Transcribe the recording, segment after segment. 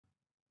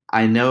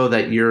I know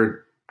that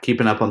you're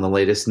keeping up on the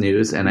latest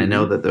news, and I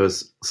know that there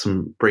was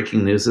some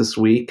breaking news this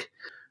week.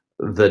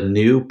 The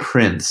new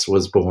prince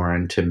was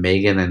born to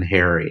Meghan and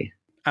Harry.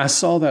 I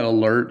saw that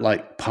alert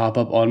pop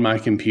up on my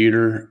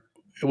computer,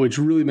 which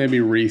really made me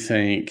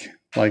rethink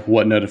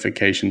what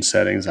notification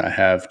settings I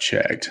have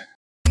checked.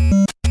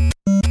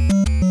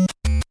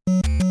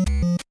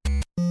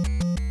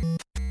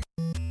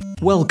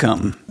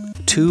 Welcome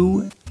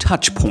to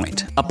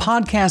Touchpoint, a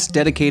podcast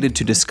dedicated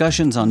to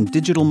discussions on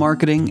digital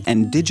marketing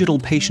and digital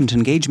patient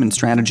engagement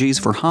strategies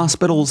for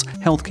hospitals,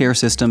 healthcare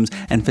systems,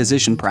 and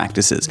physician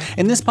practices.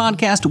 In this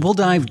podcast, we'll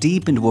dive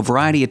deep into a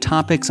variety of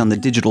topics on the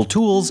digital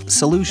tools,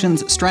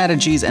 solutions,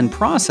 strategies, and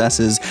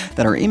processes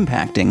that are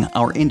impacting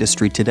our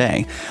industry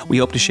today. We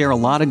hope to share a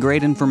lot of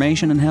great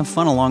information and have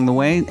fun along the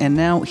way. And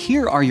now,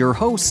 here are your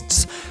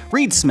hosts,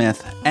 Reed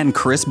Smith and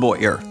Chris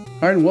Boyer.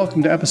 All right, and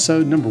welcome to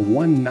episode number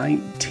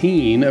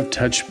 119 of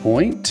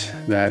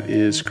Touchpoint. That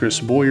is Chris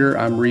Boyer.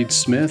 I'm Reed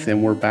Smith,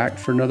 and we're back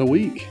for another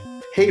week.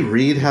 Hey,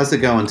 Reed, how's it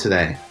going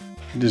today?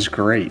 It is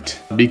great.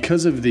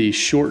 Because of the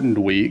shortened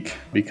week,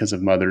 because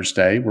of Mother's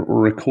Day, we're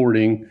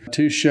recording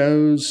two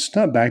shows,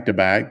 not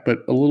back-to-back, but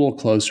a little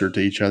closer to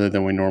each other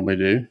than we normally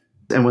do.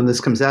 And when this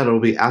comes out, it'll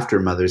be after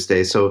Mother's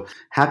Day. So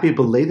happy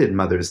belated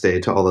Mother's Day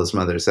to all those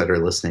mothers that are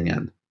listening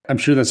in. I'm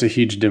sure that's a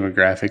huge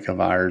demographic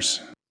of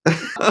ours.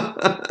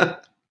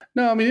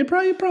 No, I mean, it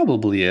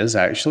probably is,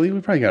 actually. We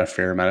probably got a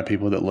fair amount of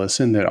people that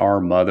listen that are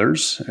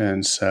mothers.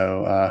 And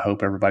so I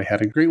hope everybody had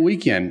a great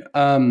weekend.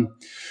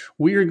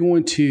 We are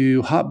going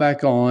to hop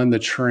back on the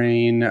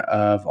train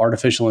of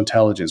artificial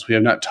intelligence. We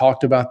have not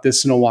talked about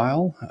this in a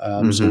while.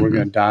 So we're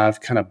going to dive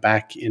kind of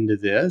back into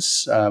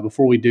this.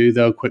 Before we do,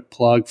 though, quick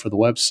plug for the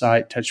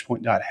website,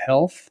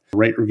 touchpoint.health.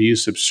 Rate, review,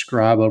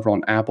 subscribe over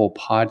on Apple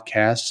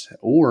Podcasts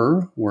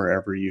or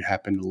wherever you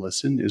happen to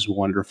listen is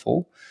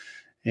wonderful.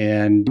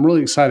 And I'm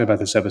really excited about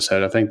this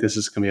episode. I think this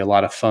is going to be a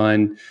lot of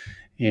fun,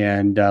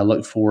 and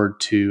look forward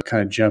to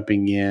kind of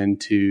jumping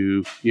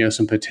into,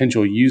 some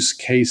potential use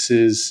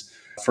cases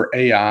for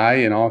AI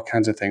and all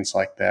kinds of things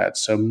like that.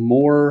 So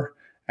more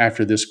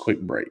after this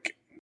quick break.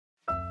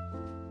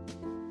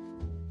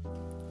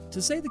 To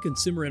say the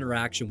consumer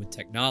interaction with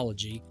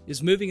technology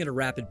is moving at a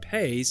rapid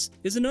pace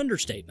is an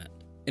understatement.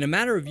 In a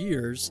matter of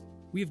years,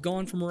 we have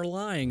gone from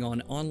relying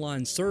on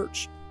online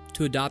search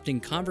to adopting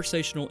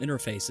conversational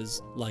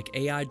interfaces like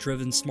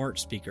AI-driven smart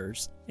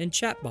speakers and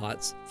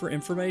chatbots for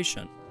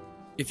information.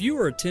 If you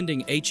are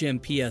attending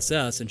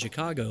HMPSS in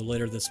Chicago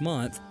later this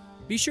month,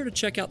 be sure to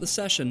check out the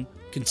session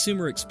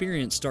Consumer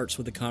Experience Starts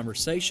with a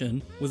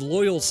Conversation with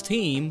Loyal's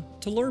team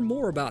to learn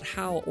more about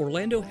how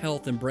Orlando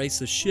Health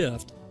embraces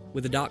shift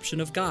with adoption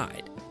of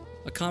Guide,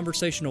 a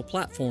conversational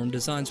platform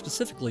designed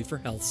specifically for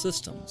health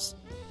systems.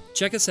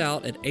 Check us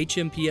out at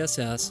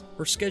HMPSS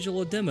or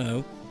schedule a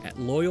demo at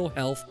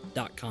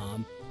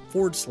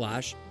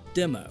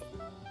loyalhealth.com/demo.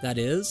 That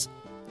is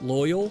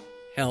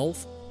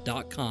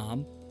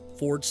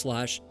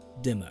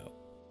loyalhealth.com/demo.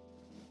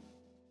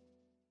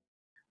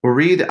 Well,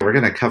 Reed, we're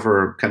going to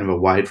cover kind of a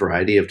wide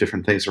variety of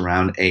different things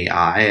around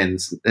AI. And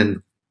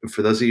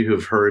for those of you who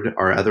have heard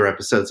our other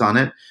episodes on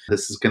it,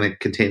 this is going to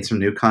contain some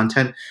new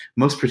content.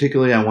 Most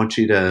particularly, I want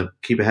you to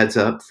keep a heads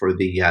up for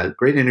the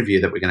great interview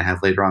that we're going to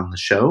have later on in the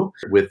show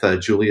with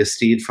Julia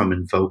Steed from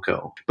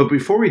Invoco. But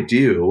before we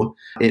do,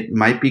 it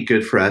might be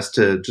good for us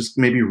to just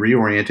maybe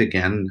reorient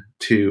again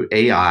to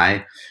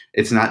AI.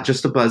 It's not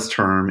just a buzz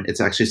term. It's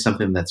actually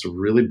something that's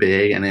really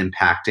big and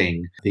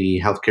impacting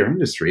the healthcare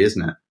industry,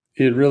 isn't it?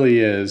 It really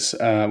is.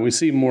 We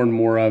see more and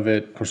more of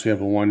it. Of course, we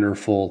have a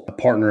wonderful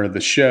partner of the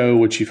show,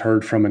 which you've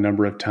heard from a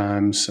number of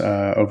times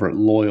over at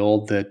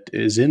Loyal, that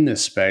is in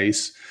this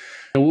space.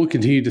 And we'll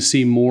continue to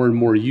see more and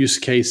more use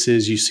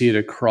cases. You see it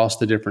across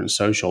the different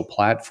social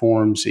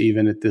platforms,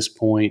 even at this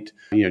point.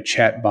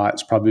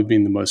 Chatbots probably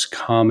being the most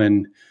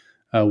common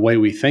way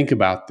we think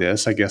about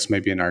this, I guess,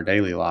 maybe in our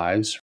daily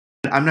lives.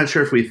 I'm not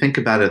sure if we think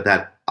about it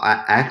that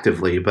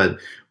actively, but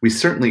we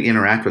certainly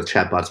interact with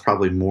chatbots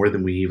probably more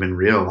than we even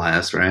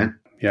realize, right?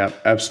 Yeah,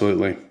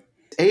 absolutely.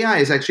 AI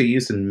is actually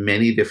used in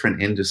many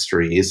different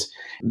industries.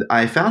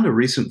 I found a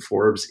recent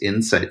Forbes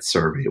Insights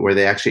survey where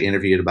they actually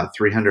interviewed about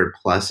 300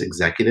 plus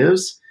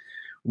executives,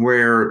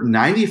 where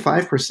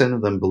 95%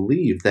 of them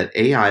believe that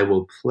AI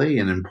will play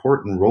an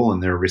important role in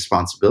their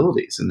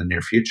responsibilities in the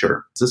near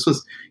future. This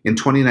was in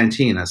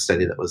 2019, a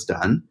study that was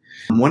done.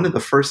 One of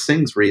the first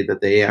things, Reed, that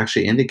they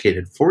actually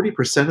indicated,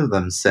 40% of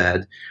them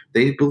said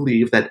they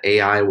believe that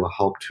AI will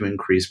help to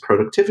increase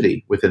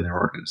productivity within their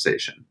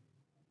organization.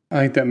 I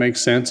think that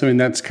makes sense. I mean,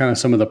 that's kind of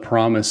some of the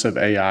promise of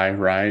AI,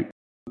 right?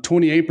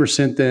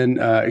 28% then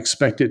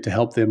expect it to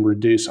help them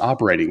reduce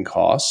operating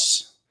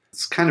costs.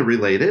 It's kind of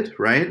related,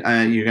 right?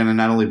 You're going to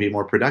not only be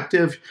more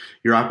productive,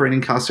 your operating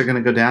costs are going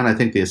to go down. I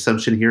think the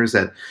assumption here is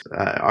that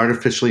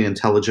artificially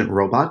intelligent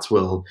robots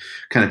will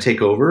kind of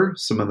take over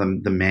some of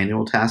the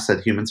manual tasks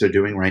that humans are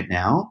doing right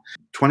now.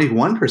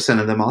 21%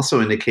 of them also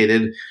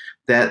indicated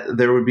that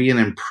there would be an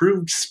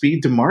improved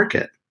speed to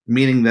market,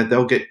 meaning that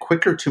they'll get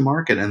quicker to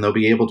market and they'll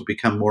be able to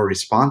become more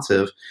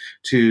responsive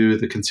to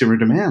the consumer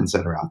demands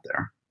that are out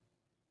there.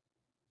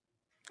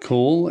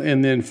 cool.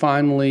 And then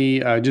finally,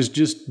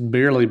 just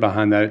barely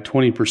behind that at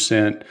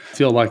 20%,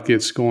 feel like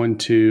it's going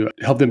to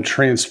help them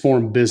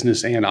transform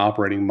business and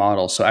operating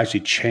models. So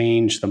actually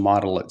change the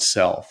model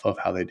itself of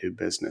how they do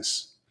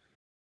business.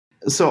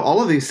 So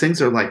all of these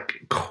things are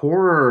like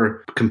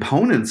core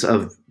components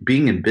of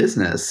being in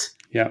business.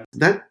 Yeah.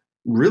 That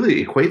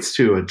really equates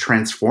to a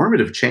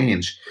transformative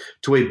change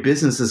to a way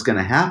business is going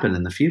to happen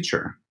in the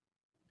future.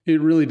 It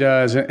really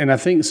does. And I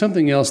think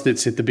something else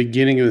that's at the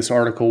beginning of this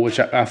article, which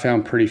I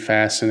found pretty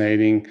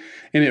fascinating.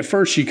 And at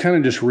first you kind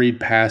of just read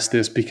past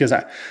this because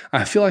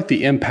I feel like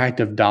the impact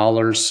of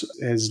dollars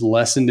has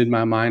lessened in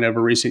my mind over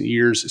recent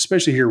years,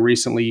 especially here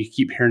recently. You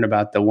keep hearing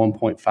about the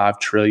 1.5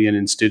 trillion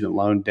in student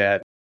loan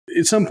debt.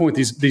 At some point,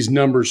 these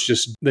numbers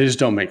just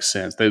don't make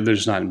sense. They're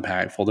just not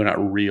impactful. They're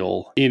not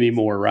real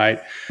anymore, right?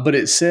 But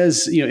it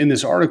says, in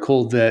this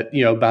article that,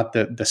 about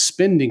the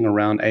spending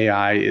around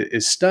AI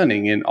is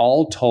stunning. And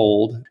all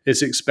told,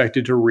 it's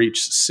expected to reach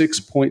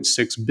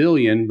 $6.6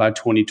 billion by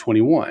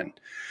 2021.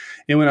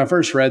 And when I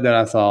first read that,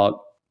 I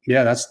thought,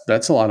 yeah,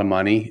 that's a lot of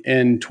money.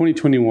 And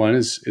 2021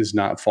 is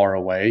not far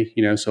away,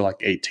 so like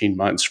 18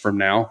 months from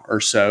now or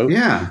so.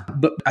 Yeah.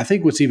 But I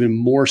think what's even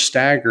more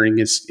staggering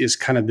is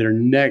kind of their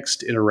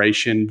next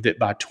iteration that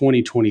by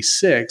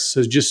 2026,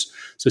 so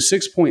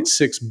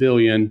 6.6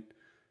 billion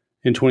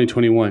in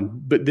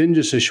 2021, but then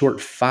just a short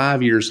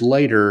 5 years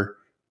later,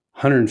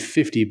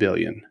 150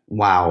 billion.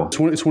 Wow.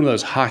 It's one of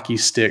those hockey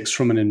sticks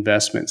from an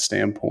investment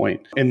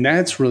standpoint. And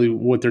that's really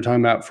what they're talking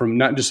about from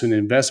not just an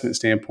investment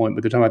standpoint,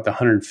 but they're talking about the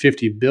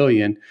 150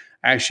 billion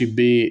actually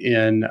be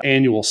in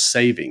annual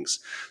savings.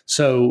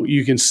 So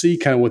you can see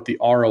kind of what the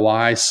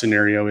ROI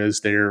scenario is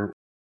there.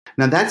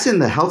 Now, that's in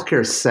the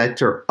healthcare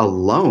sector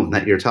alone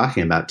that you're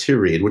talking about too,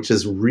 Reed, which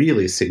is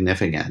really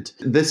significant.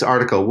 This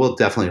article, we'll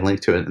definitely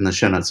link to it in the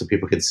show notes so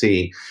people can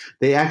see.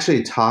 They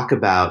actually talk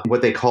about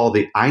what they call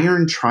the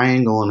iron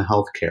triangle in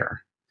healthcare.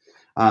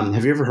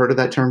 Have you ever heard of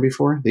that term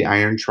before? The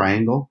iron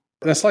triangle?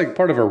 That's like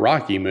part of a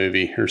Rocky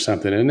movie or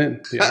something, isn't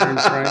it? The iron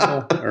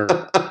triangle?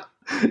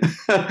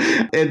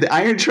 And the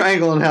iron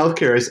triangle in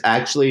healthcare is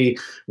actually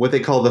what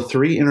they call the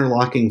three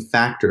interlocking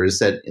factors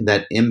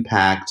that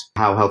impact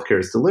how healthcare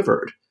is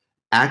delivered: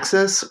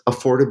 access,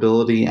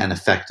 affordability, and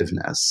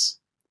effectiveness.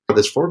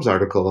 This Forbes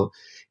article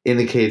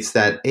indicates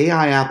that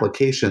AI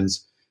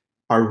applications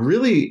are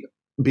really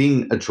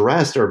being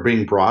addressed or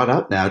being brought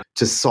up now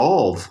to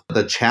solve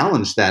the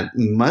challenge that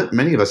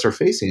many of us are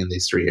facing in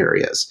these three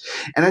areas.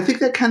 And I think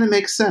that kind of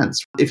makes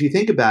sense. If you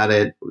think about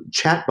it,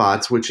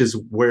 chatbots, which is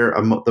where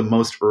the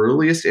most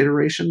earliest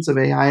iterations of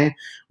AI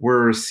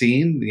were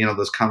seen,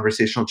 those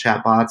conversational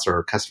chatbots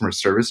or customer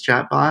service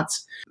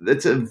chatbots,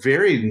 it's a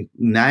very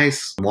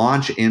nice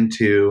launch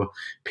into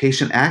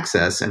patient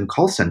access and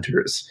call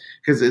centers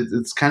because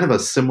it's kind of a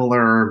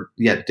similar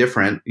yet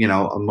different,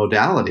 a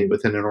modality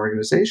within an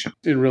organization.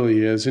 It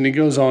really is. And it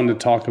goes on to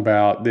talk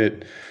about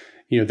that,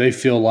 they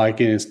feel like,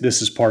 and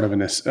this is part of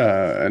an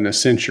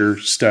Accenture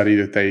study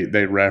that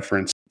they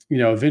reference,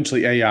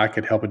 eventually AI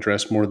could help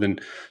address more than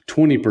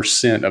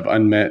 20% of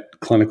unmet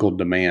clinical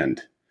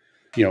demand.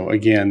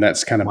 Again,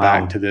 that's kind of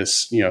back to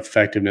this,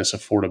 effectiveness,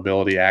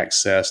 affordability,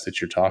 access that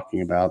you're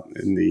talking about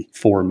in the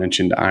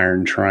aforementioned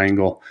iron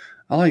triangle.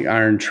 I like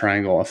iron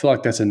triangle. I feel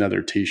like that's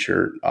another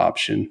T-shirt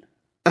option.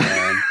 We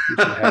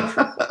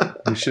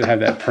should have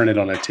that printed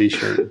on a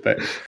T-shirt. But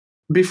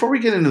before we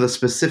get into the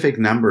specific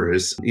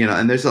numbers,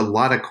 and there's a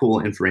lot of cool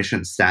information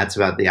and stats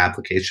about the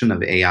application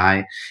of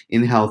AI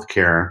in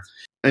healthcare.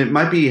 It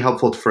might be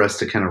helpful for us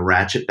to kind of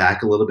ratchet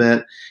back a little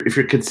bit. If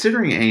you're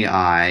considering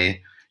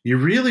AI, you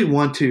really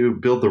want to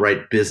build the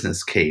right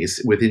business case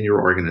within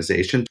your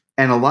organization.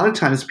 And a lot of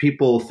times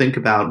people think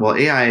about, well,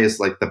 AI is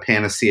like the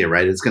panacea,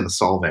 right? It's going to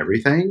solve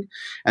everything.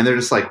 And they're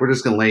just like, we're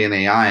just going to lay in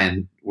AI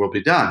and we'll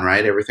be done,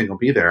 right? Everything will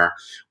be there.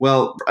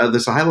 Well,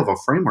 there's a high level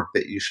framework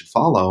that you should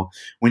follow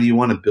when you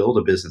want to build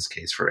a business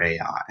case for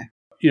AI.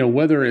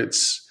 Whether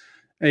it's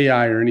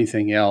AI or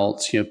anything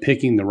else,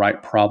 picking the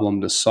right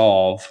problem to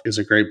solve is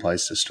a great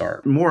place to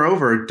start.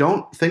 Moreover,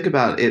 don't think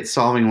about it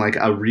solving like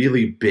a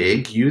really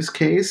big use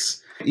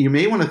case. You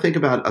may want to think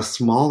about a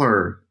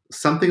smaller,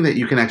 something that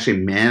you can actually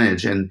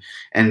manage and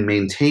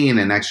maintain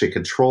and actually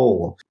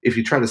control. If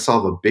you try to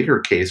solve a bigger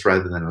case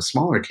rather than a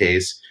smaller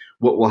case,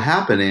 what will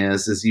happen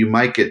is you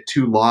might get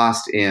too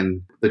lost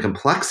in the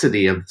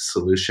complexity of the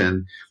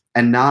solution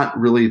and not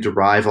really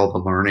derive all the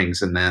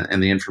learnings and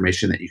the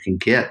information that you can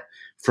get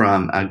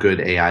from a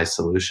good AI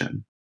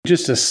solution.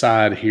 Just a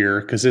side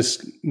here, because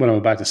what I'm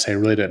about to say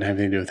really doesn't have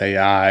anything to do with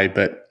AI,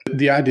 but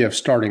the idea of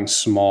starting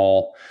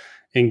small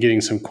and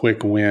getting some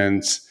quick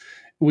wins,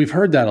 we've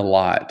heard that a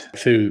lot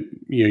through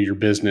your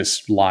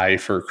business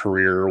life or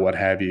career or what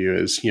have you,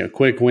 is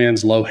quick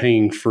wins, low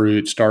hanging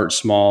fruit, start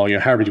small,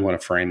 however you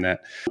want to frame that.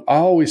 I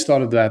always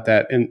thought about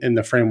that in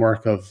the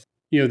framework of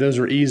those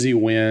were easy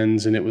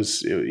wins and it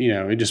was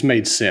it just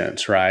made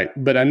sense, right?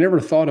 But I never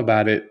thought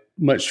about it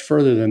much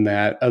further than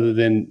that, other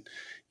than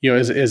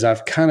as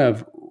I've kind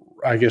of,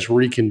 I guess,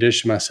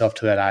 reconditioned myself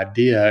to that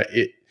idea,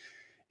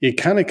 it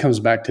kind of comes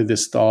back to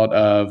this thought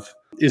of,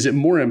 Is it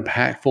more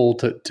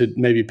impactful to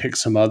maybe pick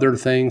some other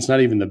things?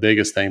 Not even the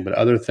biggest thing, but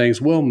other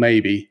things? Well,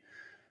 maybe.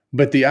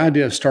 But the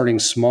idea of starting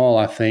small,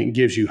 I think,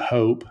 gives you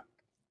hope.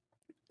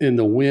 And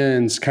the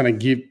wins kind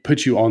of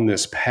put you on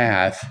this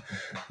path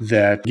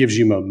that gives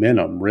you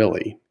momentum,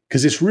 really.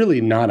 Because it's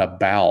really not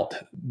about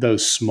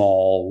those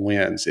small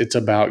wins. It's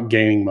about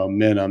gaining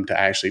momentum to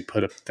actually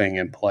put a thing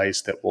in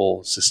place that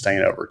will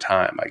sustain over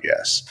time, I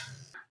guess.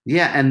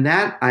 Yeah, and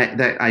that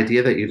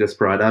idea that you just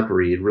brought up,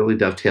 Reed, really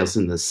dovetails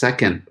in the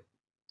second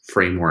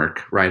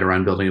framework, right,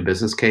 around building a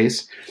business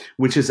case,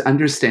 which is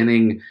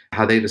understanding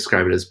how they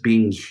describe it as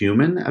being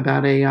human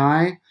about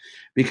AI.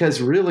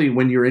 Because really,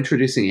 when you're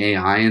introducing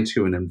AI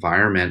into an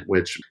environment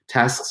which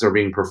tasks are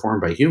being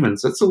performed by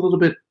humans, that's a little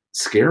bit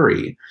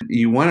scary.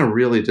 You want to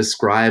really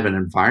describe an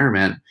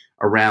environment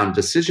around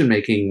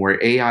decision-making where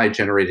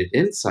AI-generated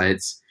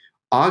insights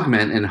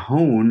augment and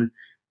hone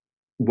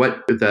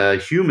what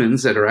the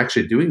humans that are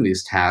actually doing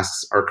these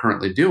tasks are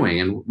currently doing.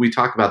 And we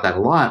talk about that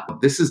a lot.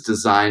 This is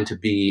designed to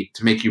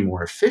make you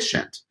more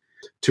efficient,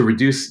 to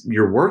reduce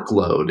your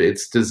workload.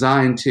 It's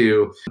designed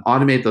to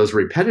automate those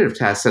repetitive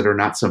tasks that are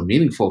not so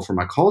meaningful from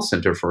a call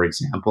center, for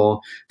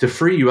example, to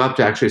free you up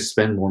to actually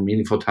spend more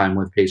meaningful time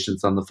with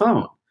patients on the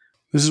phone.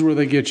 This is where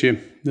they get you.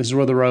 This is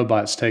where the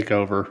robots take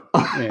over,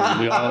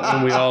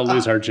 and we all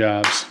lose our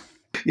jobs.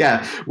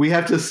 Yeah, we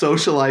have to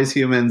socialize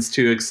humans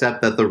to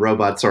accept that the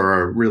robots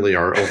are really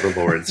our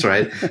overlords,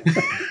 right?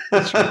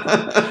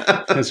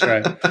 That's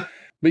right.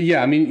 But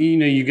yeah, I mean,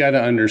 you got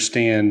to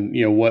understand,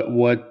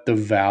 what the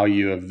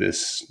value of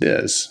this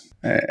is.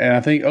 And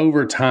I think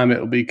over time it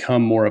will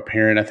become more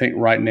apparent. I think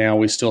right now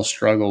we still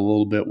struggle a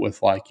little bit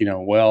with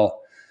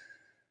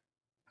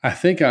I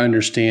think I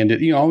understand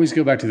it. I always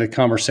go back to the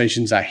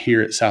conversations I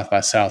hear at South by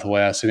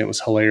Southwest, and it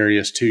was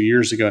hilarious 2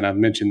 years ago, and I've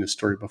mentioned this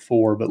story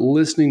before, but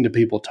listening to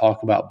people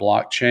talk about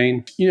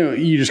blockchain,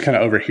 you just kind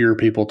of overhear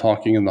people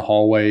talking in the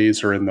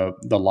hallways or in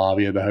the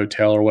lobby of the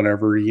hotel or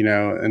whatever,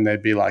 and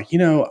they'd be like,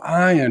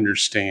 I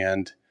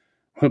understand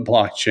what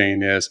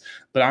blockchain is,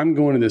 but I'm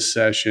going to this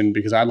session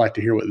because I'd like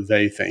to hear what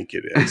they think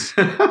it is.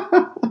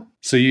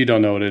 So you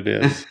don't know what it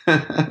is.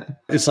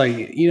 It's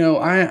like,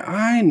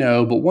 I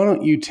know, but why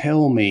don't you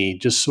tell me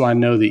just so I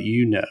know that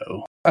you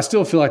know? I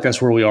still feel like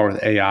that's where we are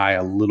with AI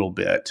a little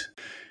bit.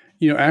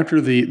 After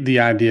the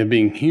idea of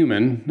being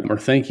human or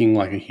thinking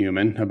like a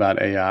human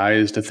about AI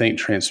is to think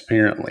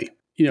transparently.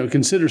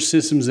 Consider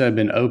systems that have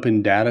been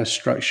open data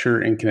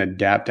structure and can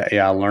adapt to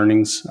AI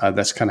learnings.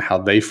 That's kind of how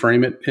they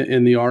frame it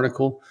in the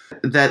article.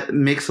 That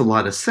makes a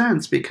lot of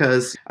sense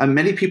because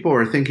many people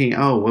are thinking,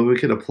 we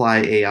could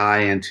apply AI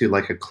into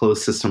like a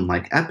closed system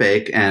like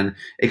Epic, and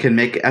it can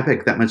make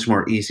Epic that much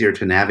more easier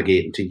to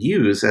navigate and to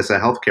use as a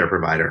healthcare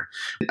provider.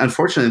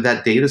 Unfortunately,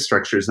 that data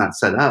structure is not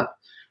set up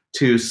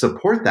to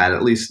support that,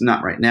 at least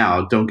not right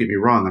now. Don't get me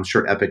wrong. I'm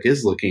sure Epic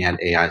is looking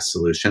at AI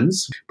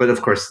solutions, but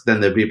of course, then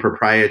they'd be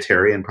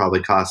proprietary and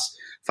probably cost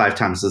 5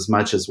 times as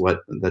much as what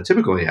the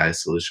typical AI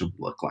solution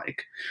would look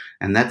like.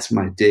 And that's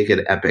my dig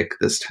at Epic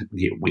this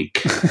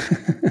week.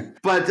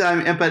 But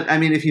I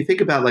mean, if you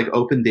think about like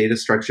open data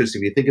structures,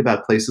 if you think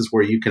about places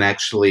where you can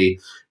actually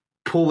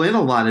pull in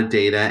a lot of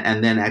data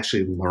and then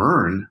actually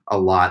learn a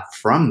lot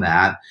from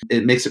that,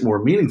 it makes it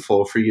more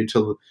meaningful for you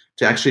to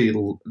actually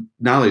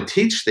not only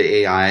teach the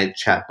AI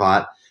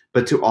chatbot,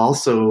 but to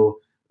also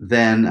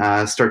then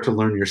start to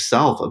learn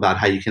yourself about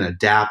how you can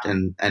adapt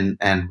and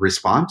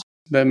respond.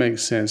 That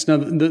makes sense. Now,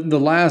 the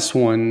last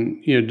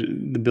one,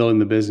 the building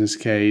the business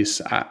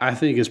case, I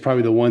think is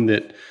probably the one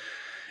that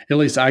at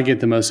least I get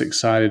the most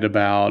excited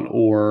about,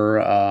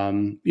 or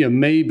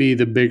maybe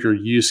the bigger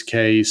use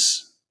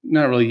case.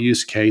 Not really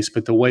use case,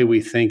 but the way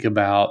we think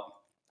about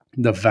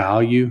the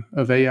value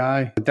of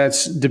AI.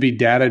 That's to be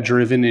data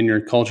driven in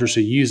your culture. So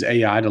use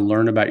AI to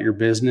learn about your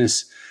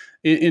business,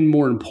 and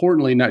more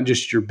importantly, not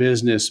just your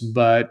business,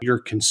 but your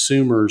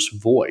consumer's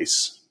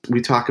voice.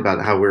 We talk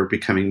about how we're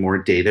becoming more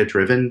data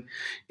driven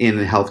in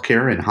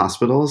healthcare and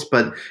hospitals,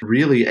 but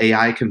really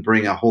AI can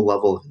bring a whole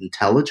level of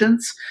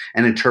intelligence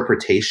and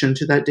interpretation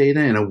to that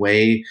data in a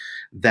way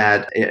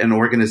that an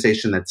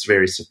organization that's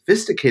very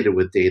sophisticated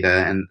with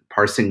data and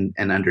parsing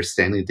and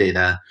understanding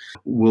data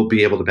will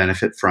be able to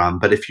benefit from.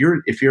 But if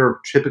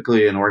you're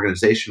typically an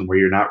organization where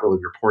you're not really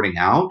reporting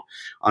out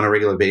on a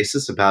regular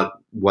basis about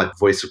what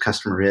voice of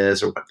customer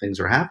is or what things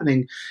are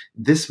happening,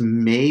 this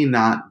may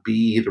not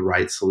be the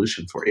right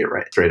solution for you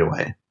right straight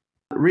away.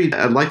 Reed,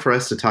 I'd like for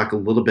us to talk a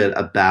little bit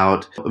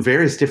about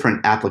various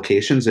different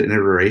applications and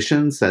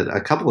iterations that a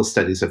couple of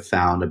studies have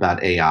found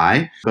about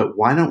AI, but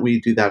why don't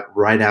we do that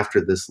right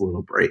after this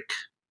little break?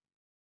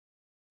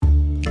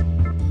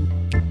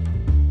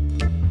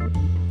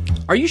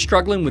 Are you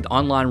struggling with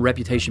online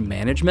reputation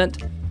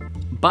management?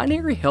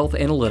 Binary Health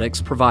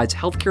Analytics provides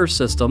healthcare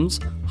systems,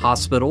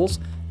 hospitals,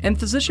 and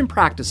physician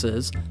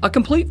practices a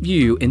complete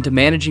view into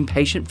managing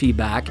patient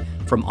feedback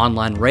from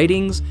online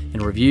ratings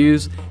and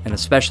reviews, and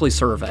especially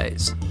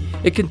surveys.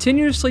 It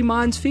continuously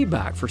mines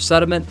feedback for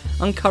sediment,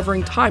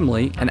 uncovering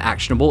timely and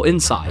actionable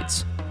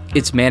insights.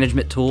 Its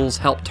management tools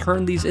help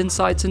turn these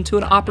insights into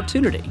an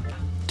opportunity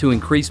to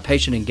increase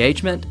patient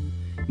engagement,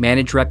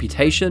 manage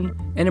reputation,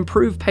 and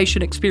improve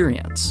patient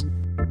experience.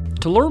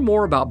 To learn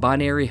more about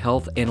Binary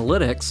Health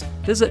Analytics,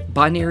 visit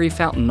Binary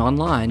Fountain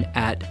online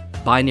at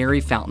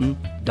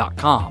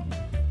binaryfountain.com.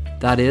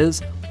 That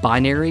is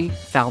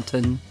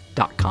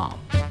binaryfountain.com.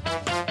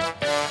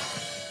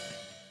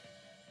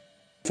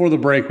 For the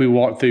break, we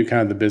walked through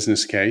kind of the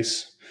business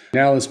case.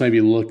 Now let's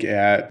maybe look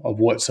at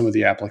what some of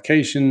the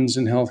applications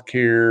in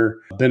healthcare,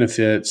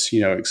 benefits,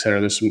 et cetera.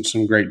 There's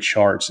some great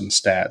charts and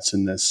stats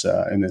in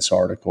this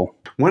article.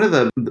 One of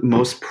the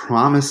most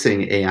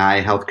promising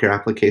AI healthcare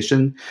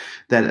application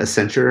that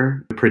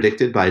Accenture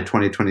predicted by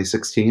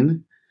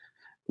 2016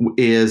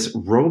 is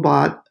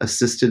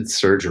robot-assisted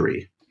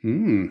surgery.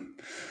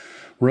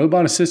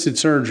 Robot-assisted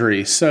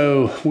surgery.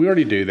 So we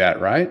already do that,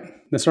 right?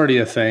 That's already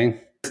a thing.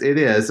 It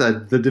is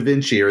the Da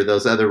Vinci or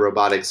those other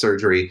robotic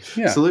surgery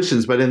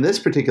solutions. But in this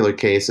particular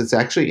case, it's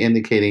actually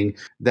indicating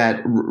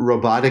that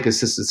robotic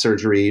assisted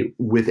surgery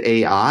with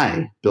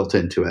AI built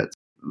into it.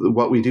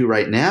 What we do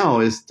right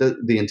now is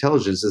the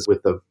intelligence is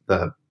with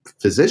the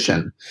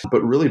physician,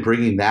 but really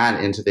bringing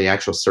that into the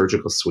actual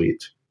surgical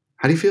suite.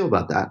 How do you feel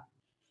about that?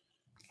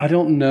 I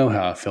don't know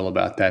how I feel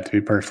about that, to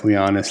be perfectly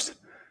honest.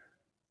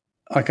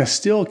 I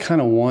still kind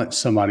of want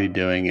somebody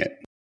doing it.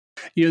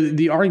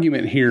 The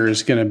argument here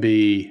is going to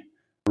be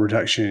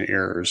reduction in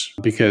errors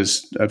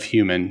because of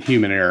human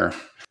error.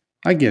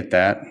 I get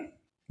that.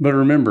 But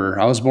remember,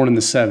 I was born in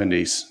the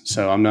 70s,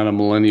 so I'm not a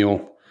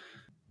millennial.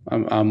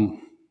 I'm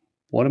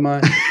what am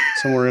I?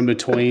 Somewhere in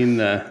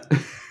between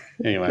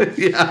anyway.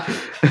 Yeah.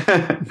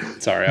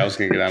 Sorry, I was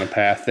going to get on a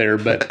path there,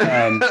 but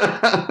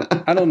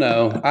I don't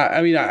know.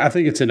 I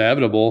think it's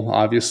inevitable,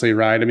 obviously,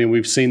 right? I mean,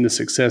 we've seen the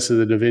success of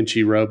the Da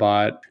Vinci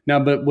robot. Now,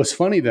 but what's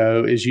funny,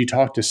 though, is you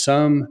talk to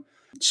some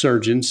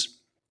surgeons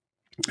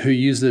who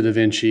use the Da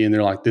Vinci and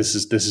they're like, this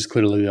is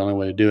clearly the only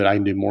way to do it. I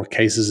can do more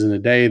cases in a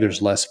day.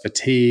 There's less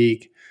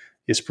fatigue.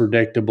 It's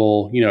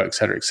predictable, et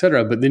cetera, et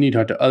cetera. But then you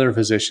talk to other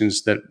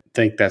physicians that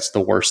think that's the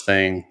worst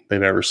thing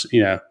they've ever,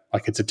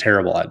 like it's a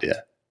terrible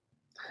idea.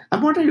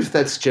 I'm wondering if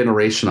that's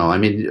generational. I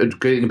mean,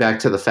 getting back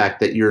to the fact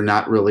that you're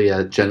not really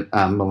a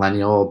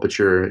millennial, but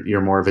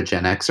you're more of a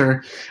Gen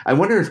Xer. I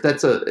wonder if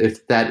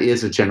that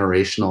is a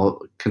generational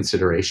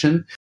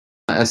consideration.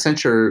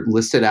 Accenture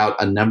listed out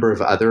a number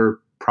of other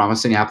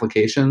promising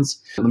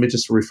applications. Let me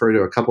just refer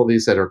to a couple of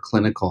these that are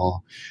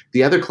clinical.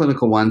 The other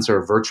clinical ones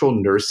are virtual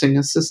nursing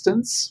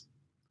assistants.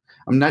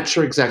 I'm not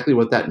sure exactly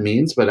what that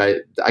means, but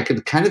I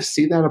could kind of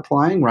see that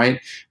applying,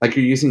 right? Like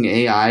you're using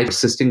AI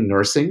assisting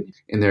nursing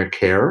in their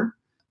care.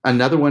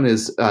 Another one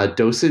is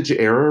dosage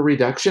error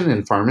reduction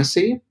in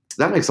pharmacy.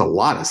 That makes a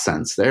lot of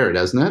sense there,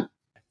 doesn't it?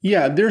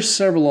 Yeah, there's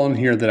several on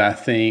here that I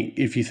think,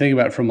 if you think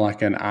about it from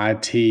like an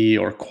IT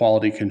or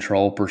quality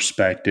control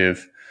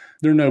perspective,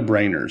 they're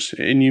no-brainers.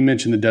 And you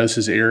mentioned the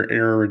dosage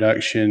error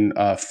reduction,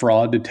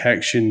 fraud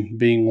detection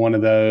being one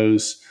of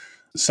those,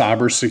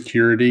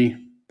 cybersecurity.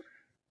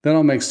 That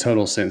all makes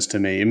total sense to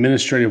me.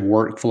 Administrative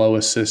workflow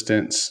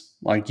assistance,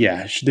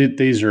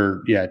 these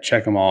are,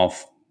 check them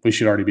off. We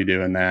should already be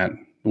doing that.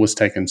 What's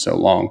taking so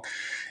long?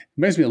 It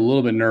makes me a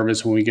little bit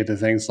nervous when we get to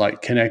things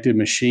like connected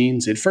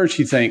machines. At first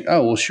you think,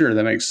 oh, well, sure,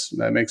 that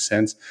makes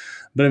sense.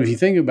 But if you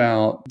think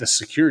about the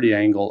security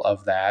angle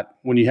of that,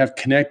 when you have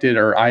connected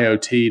or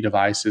IoT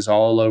devices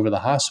all over the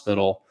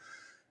hospital,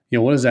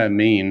 what does that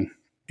mean?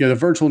 The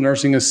virtual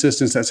nursing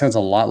assistants, that sounds a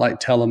lot like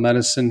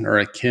telemedicine or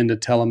akin to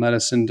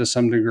telemedicine to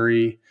some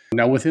degree.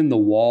 Now, within the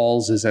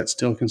walls, is that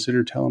still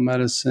considered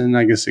telemedicine?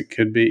 I guess it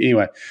could be.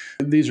 Anyway,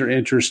 these are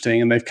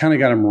interesting, and they've kind of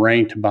got them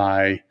ranked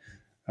by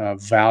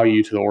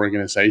value to the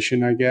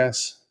organization, I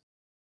guess.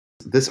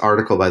 This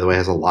article, by the way,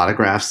 has a lot of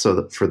graphs. So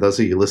that for those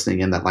of you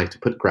listening in that like to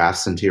put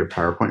graphs into your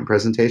PowerPoint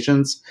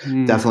presentations,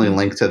 definitely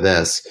link to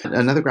this.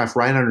 Another graph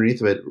right underneath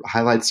of it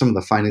highlights some of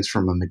the findings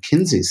from a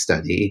McKinsey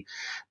study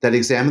that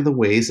examined the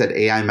ways that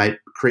AI might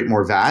create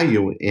more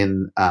value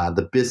in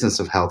the business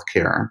of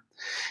healthcare.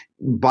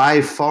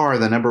 By far,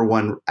 the number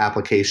one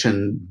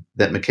application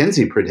that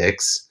McKinsey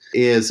predicts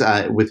is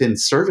within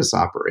service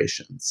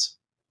operations.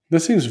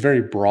 That seems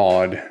very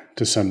broad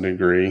to some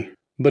degree.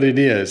 But it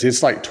is.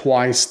 It's like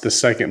twice the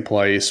second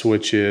place,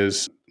 which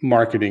is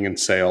marketing and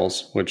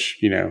sales, which,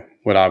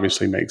 would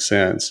obviously make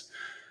sense.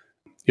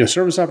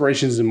 Service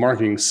operations and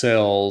marketing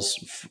sales,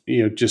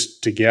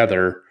 just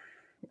together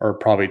are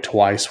probably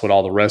twice what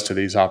all the rest of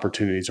these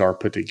opportunities are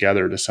put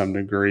together to some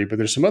degree. But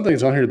there's some other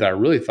things on here that I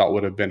really thought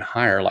would have been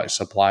higher, like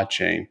supply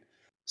chain.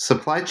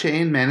 Supply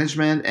chain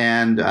management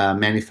and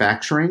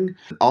manufacturing.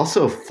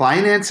 Also,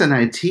 finance and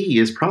IT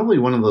is probably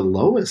one of the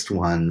lowest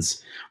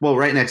ones. Well,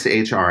 right next to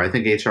HR. I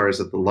think HR is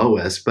at the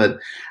lowest. But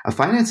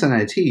finance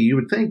and IT, you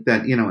would think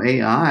that,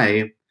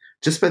 AI,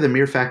 just by the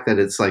mere fact that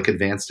it's like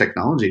advanced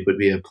technology, would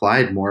be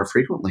applied more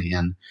frequently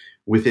and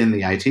within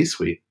the IT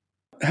suite.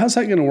 How's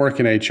that going to work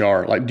in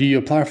HR? Like, do you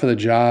apply for the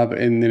job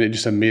and then it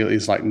just immediately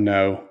is like,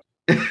 no?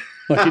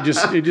 Like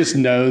it just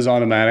knows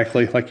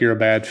automatically like you're a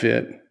bad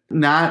fit?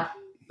 Not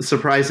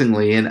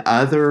surprisingly, in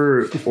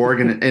other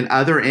in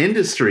other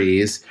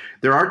industries,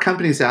 there are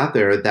companies out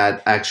there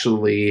that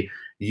actually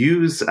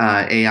use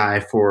AI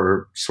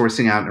for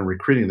sourcing out and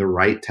recruiting the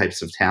right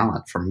types of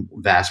talent from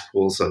vast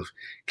pools of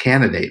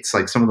candidates.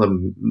 Like some of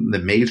the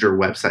major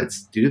websites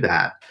do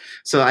that.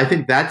 So I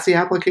think that's the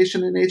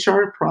application in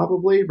HR,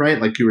 probably,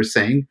 right? Like you were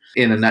saying,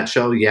 in a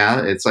nutshell,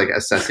 yeah, it's like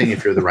assessing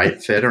if you're the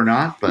right fit or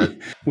not. But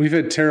we've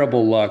had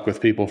terrible luck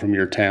with people from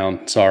your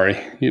town. Sorry,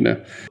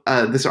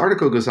 this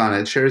article goes on.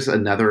 It shares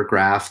another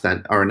graph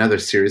or another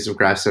series of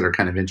graphs that are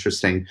kind of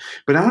interesting.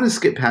 But I want to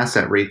skip past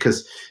that, Reed,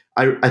 because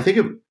I think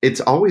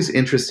it's always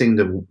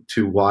interesting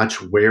to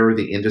watch where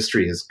the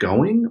industry is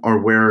going, or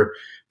where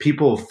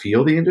people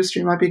feel the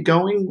industry might be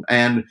going,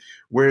 and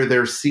where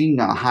they're seeing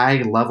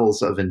high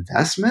levels of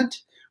investment,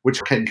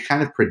 which can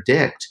kind of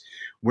predict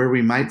where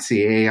we might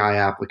see AI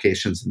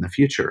applications in the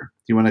future.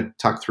 Do you want to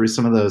talk through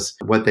some of those,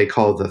 what they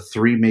call the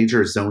 3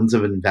 major zones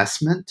of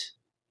investment?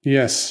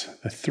 Yes,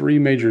 the 3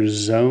 major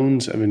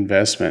zones of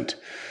investment.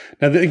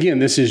 Now, again,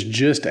 this is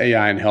just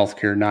AI in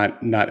healthcare,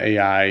 not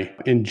AI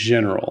in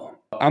general.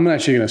 I'm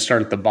actually going to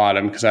start at the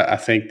bottom because I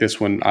think this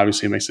one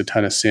obviously makes a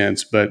ton of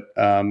sense. But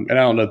and I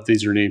don't know if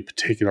these are in any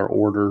particular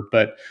order,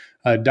 but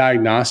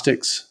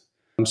diagnostics.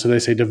 So they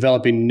say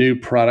developing new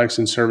products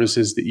and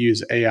services that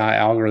use AI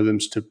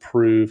algorithms to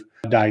prove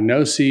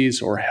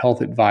diagnoses or health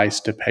advice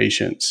to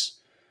patients.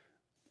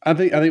 I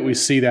think we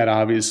see that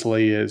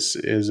obviously is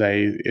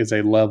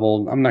a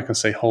level. I'm not going to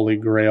say holy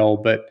grail,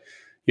 but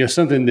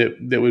something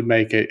that would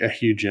make a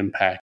huge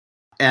impact.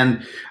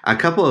 And a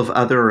couple of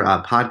other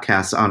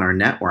podcasts on our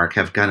network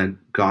have kind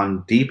of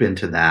gone deep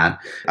into that.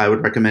 I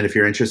would recommend, if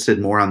you're interested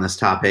more on this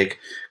topic,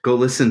 go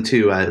listen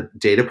to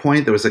Data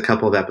Point. There was a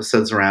couple of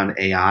episodes around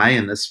AI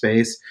in this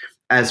space,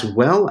 as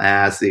well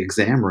as The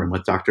Exam Room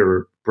with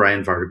Dr.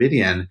 Brian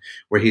Vardabidian,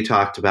 where he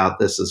talked about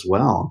this as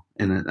well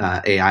in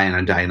AI in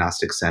a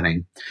diagnostic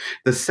setting.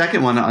 The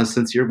second one,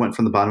 since you went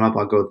from the bottom up,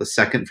 I'll go with the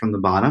second from the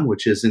bottom,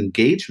 which is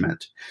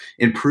engagement,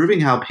 improving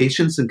how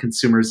patients and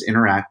consumers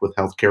interact with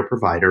healthcare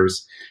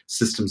providers,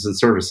 systems, and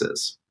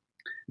services.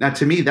 Now,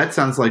 to me, that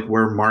sounds like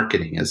where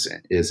marketing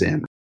is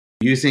in.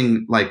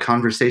 Using like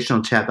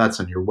conversational chatbots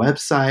on your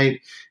website,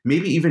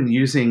 maybe even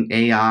using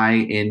AI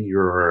in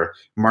your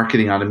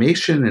marketing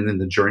automation and in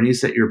the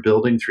journeys that you're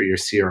building through your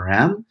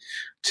CRM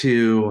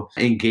to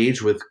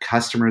engage with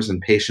customers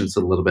and patients a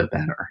little bit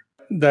better.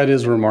 That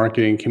is where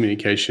marketing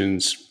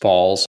communications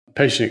falls.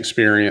 Patient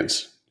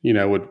experience,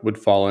 would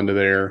fall into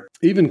there.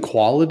 Even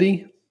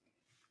quality,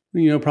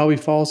 probably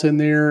falls in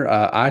there.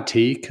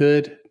 IT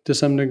could to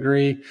some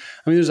degree.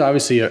 I mean, there's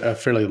obviously a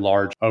fairly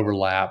large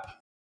overlap.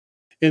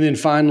 And then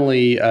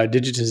finally,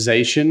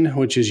 digitization,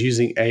 which is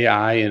using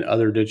AI and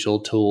other digital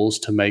tools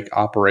to make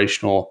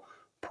operational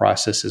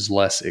processes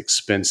less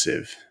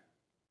expensive.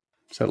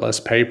 Is that less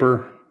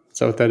paper? Is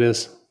that what that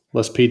is?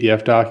 Less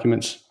PDF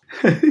documents?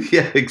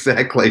 Yeah,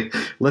 exactly.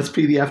 Less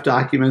PDF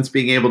documents,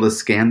 being able to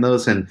scan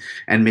those and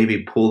maybe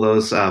pull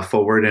those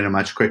forward in a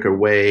much quicker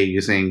way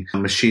using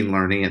machine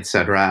learning, et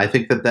cetera. I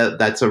think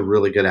that's a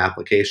really good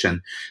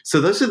application. So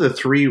those are the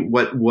 3.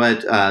 What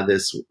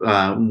this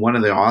one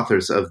of the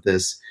authors of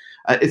this.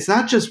 It's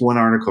not just one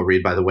article,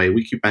 Reed, by the way.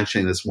 We keep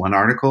mentioning this one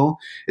article.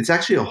 It's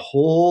actually a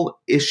whole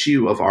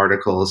issue of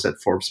articles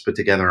that Forbes put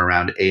together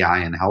around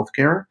AI in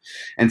healthcare.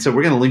 And so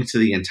we're going to link to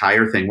the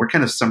entire thing. We're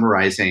kind of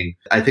summarizing.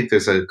 I think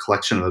there's a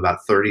collection of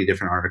about 30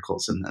 different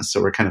articles in this.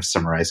 So we're kind of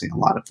summarizing a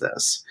lot of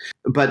this.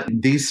 But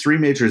these 3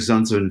 major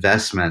zones of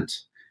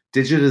investment,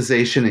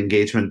 digitization,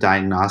 engagement,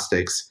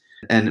 diagnostics,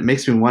 and it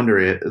makes me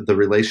wonder the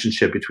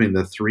relationship between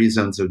the 3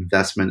 zones of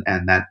investment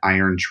and that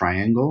iron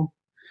triangle.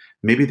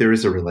 Maybe there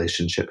is a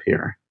relationship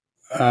here.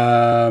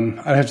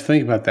 I'd have to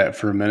think about that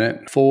for a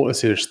minute. Let's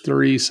see, there's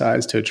 3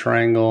 sides to a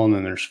triangle, and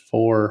then there's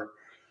 4.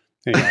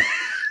 Anyway.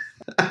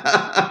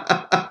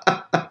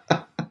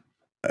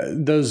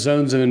 Those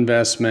zones of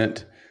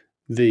investment,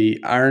 the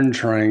iron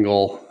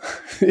triangle,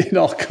 it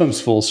all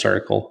comes full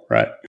circle,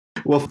 right?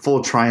 Well,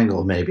 full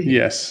triangle, maybe.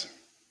 Yes.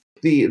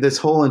 This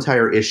whole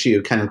entire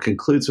issue kind of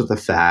concludes with the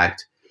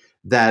fact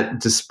that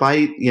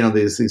despite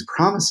these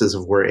promises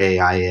of where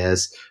AI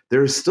is,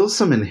 there are still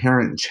some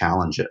inherent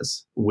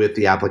challenges with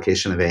the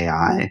application of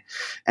AI.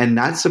 And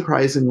not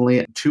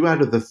surprisingly, 2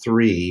 out of the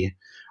 3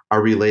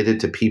 are related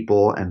to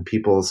people and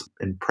people's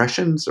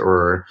impressions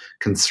or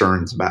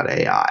concerns about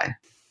AI.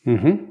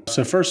 Mm-hmm.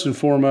 So first and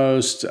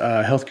foremost,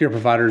 healthcare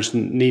providers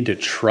need to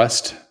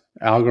trust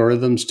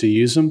algorithms to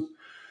use them.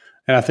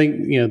 And I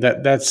think,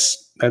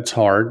 that's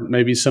hard.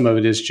 Maybe some of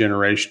it is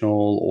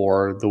generational,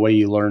 or the way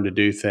you learn to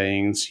do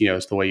things,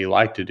 is the way you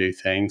like to do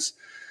things.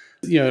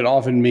 It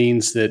often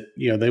means that,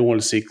 they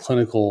want to see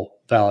clinical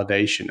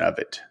validation of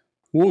it.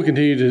 We'll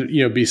continue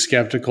to, be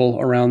skeptical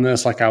around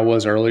this, like I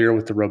was earlier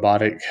with the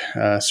robotic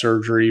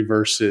surgery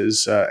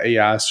versus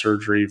AI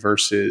surgery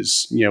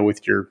versus,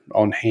 with your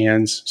own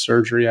hands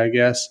surgery, I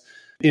guess.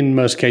 In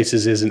most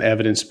cases is an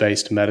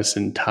evidence-based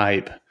medicine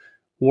type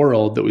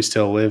world that we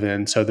still live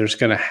in. So there's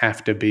going to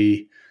have to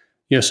be,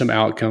 some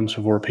outcomes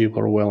before people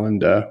are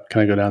willing to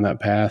kind of go down that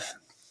path.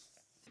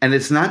 And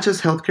it's not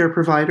just healthcare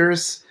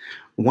providers.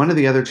 One of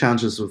the other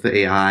challenges with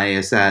AI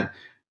is that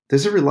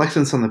there's a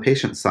reluctance on the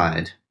patient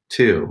side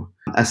too.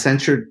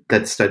 Accenture,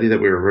 that study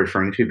that we were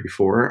referring to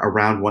before,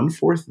 around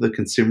 1/4 of the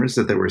consumers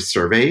that were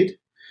surveyed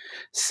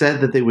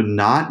said that they would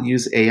not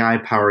use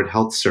AI-powered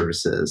health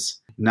services,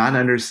 not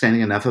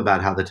understanding enough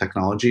about how the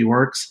technology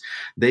works.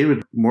 They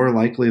would more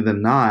likely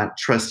than not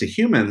trust a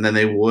human than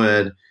they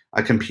would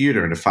a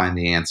computer to find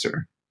the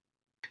answer.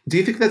 Do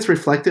you think that's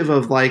reflective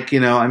of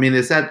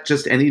is that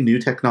just any new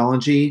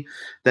technology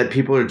that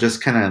people are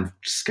just kind of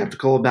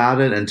skeptical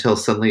about it until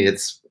suddenly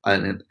it's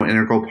an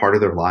integral part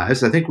of their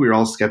lives? I think we were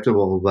all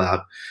skeptical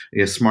about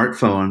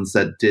smartphones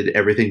that did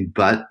everything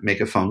but make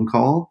a phone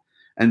call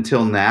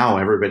until now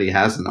everybody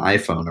has an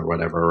iPhone or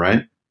whatever,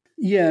 right?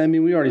 Yeah, I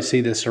mean, we already see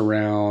this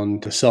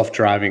around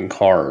self-driving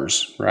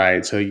cars,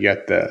 right? So you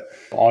got the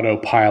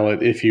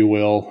autopilot, if you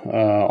will,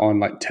 on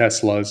like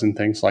Teslas and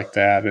things like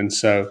that. And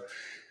so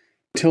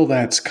until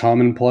that's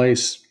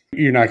commonplace,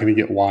 you're not going to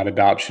get wide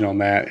adoption on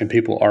that. And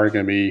people are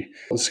going to be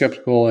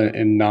skeptical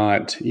and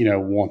not,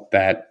 want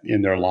that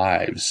in their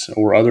lives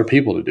or other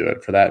people to do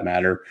it for that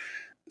matter.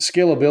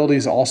 Scalability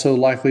is also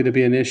likely to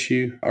be an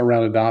issue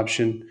around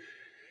adoption.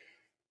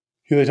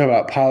 They talk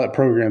about pilot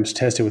programs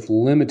tested with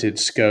limited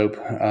scope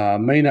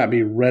may not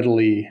be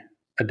readily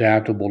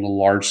adaptable to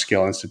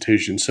large-scale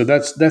institutions. So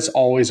that's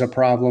always a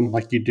problem.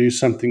 Like you do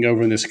something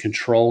over in this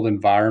controlled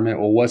environment.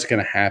 Well, what's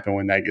going to happen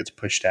when that gets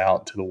pushed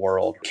out to the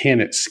world?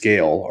 Can it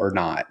scale or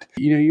not?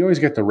 You always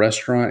get the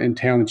restaurant in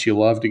town that you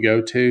love to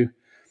go to,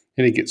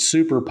 and it gets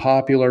super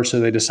popular, so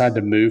they decide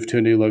to move to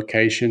a new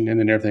location, and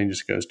then everything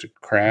just goes to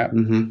crap.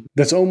 Mm-hmm.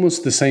 That's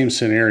almost the same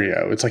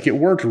scenario. It's like it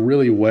worked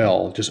really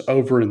well just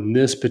over in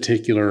this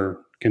particular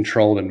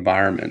controlled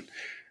environment.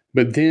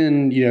 But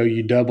then,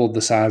 you doubled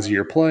the size of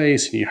your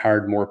place and you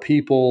hired more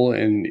people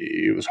and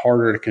it was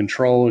harder to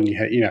control. And you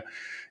had,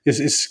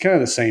 it's kind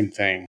of the same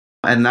thing.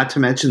 And not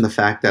to mention the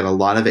fact that a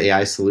lot of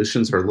AI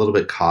solutions are a little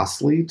bit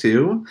costly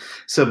too.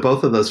 So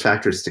both of those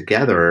factors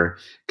together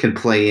can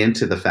play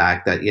into the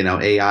fact that,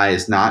 AI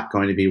is not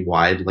going to be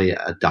widely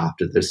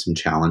adopted. There's some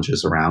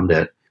challenges around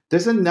it.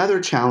 There's another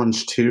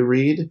challenge too,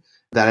 Reed,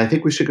 that I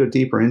think we should go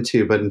deeper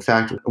into. But in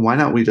fact, why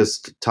not we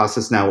just toss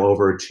this now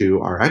over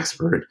to our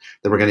expert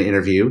that we're going to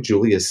interview,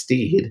 Julia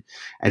Steed,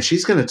 and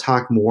she's going to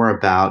talk more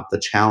about the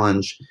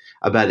challenge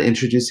about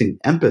introducing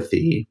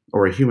empathy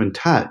or a human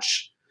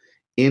touch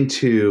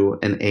into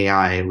an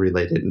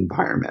AI-related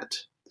environment.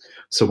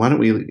 So why don't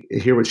we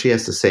hear what she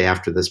has to say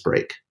after this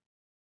break?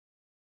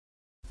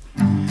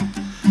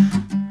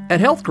 At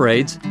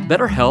Healthgrades,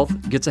 better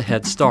health gets a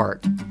head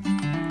start.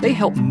 They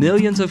help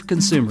millions of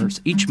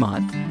consumers each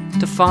month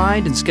to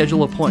find and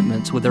schedule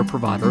appointments with their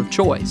provider of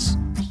choice.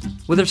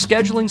 With their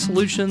scheduling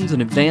solutions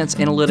and advanced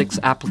analytics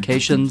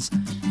applications,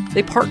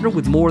 they partner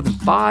with more than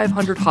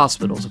 500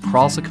 hospitals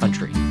across the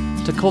country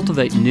to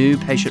cultivate new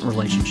patient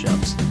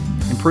relationships,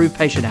 improve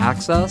patient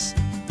access,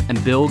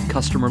 and build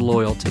customer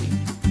loyalty.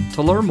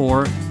 To learn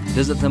more,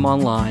 visit them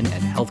online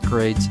at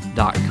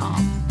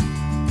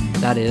healthgrades.com.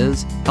 That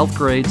is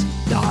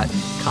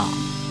healthgrades.com.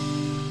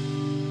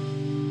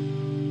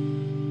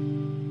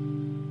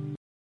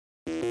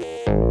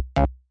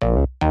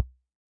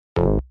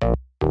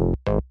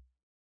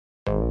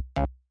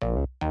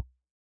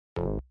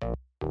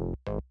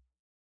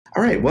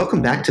 All right,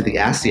 welcome back to the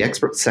Ask the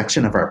Expert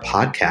section of our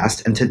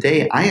podcast. And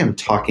today I am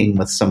talking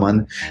with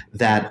someone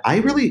that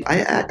I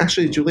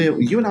actually, Julia,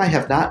 you and I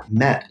have not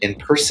met in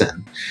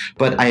person,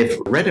 but I've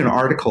read an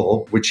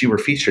article which you were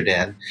featured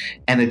in,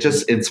 and it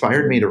just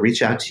inspired me to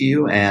reach out to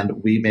you,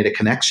 and we made a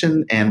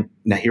connection, and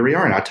now here we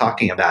are now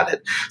talking about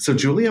it. So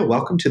Julia,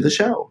 welcome to the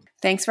show.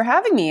 Thanks for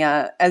having me.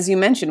 As you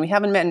mentioned, we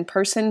haven't met in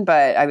person,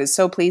 but I was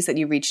so pleased that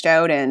you reached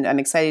out, and I'm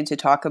excited to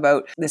talk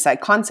about this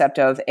concept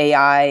of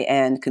AI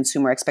and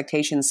consumer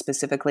expectations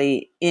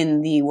specifically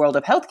in the world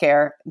of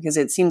healthcare, because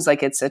it seems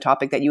like it's a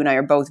topic that you and I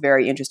are both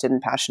very interested and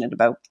passionate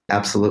about.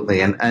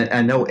 Absolutely. And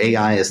I know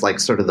AI is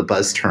like sort of the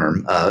buzz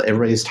term.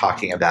 Everybody's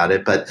talking about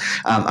it, but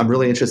I'm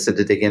really interested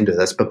to dig into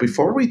this. But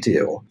before we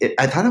do,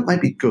 I thought it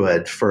might be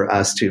good for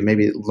us to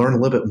maybe learn a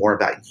little bit more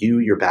about you,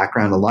 your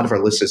background. A lot of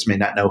our listeners may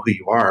not know who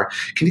you are.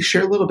 Can you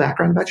share a little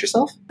background about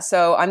yourself?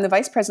 So I'm the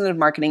Vice President of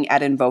Marketing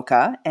at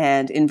Invoca,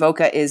 and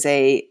Invoca is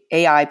a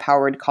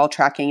AI-powered call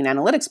tracking and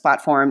analytics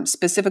platform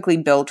specifically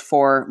built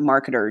for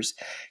marketers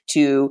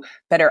to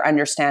better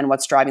understand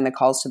what's driving the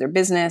calls to their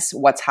business,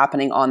 what's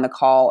happening on the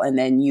call, and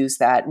then use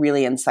that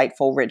really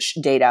insightful, rich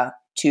data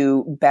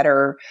to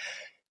better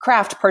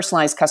craft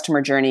personalized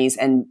customer journeys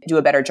and do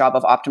a better job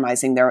of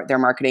optimizing their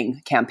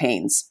marketing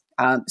campaigns.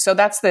 So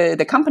that's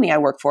the company I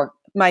work for.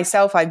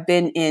 Myself, I've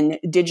been in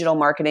digital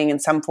marketing in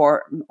some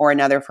form or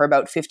another for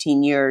about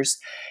 15 years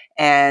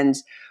and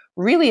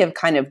really have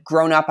kind of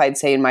grown up, I'd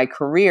say, in my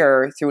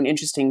career through an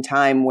interesting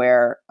time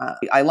where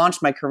I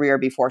launched my career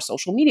before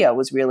social media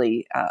was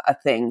really a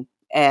thing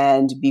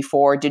and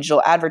before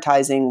digital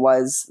advertising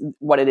was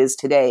what it is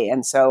today.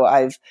 And so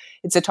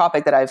it's a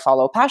topic that I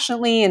follow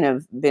passionately and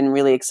have been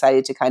really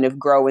excited to kind of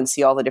grow and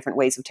see all the different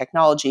ways of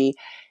technology.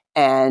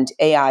 And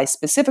AI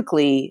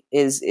specifically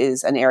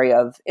is an area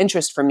of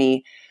interest for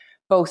me,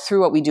 both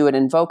through what we do at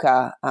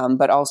Invoca,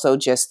 but also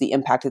just the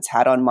impact it's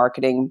had on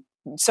marketing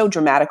so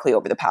dramatically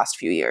over the past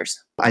few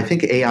years. I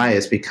think AI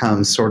has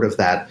become sort of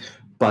that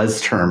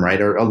buzz term,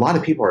 right? Or a lot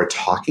of people are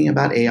talking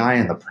about AI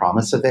and the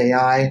promise of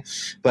AI.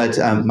 But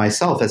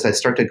myself, as I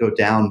start to go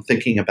down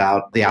thinking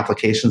about the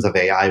applications of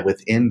AI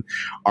within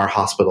our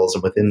hospitals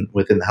and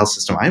within the health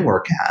system I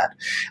work at,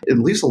 it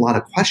leaves a lot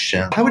of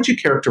questions. How would you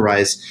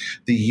characterize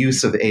the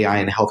use of AI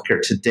in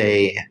healthcare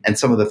today and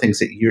some of the things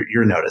that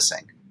you're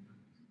noticing?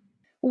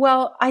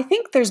 Well, I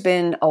think there's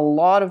been a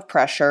lot of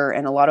pressure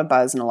and a lot of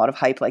buzz and a lot of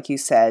hype, like you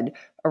said,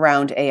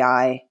 around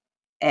AI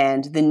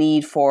and the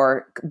need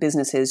for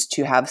businesses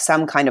to have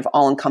some kind of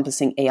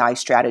all-encompassing AI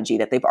strategy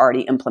that they've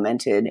already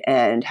implemented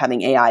and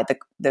having AI at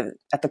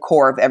the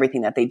core of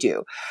everything that they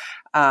do.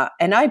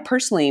 And I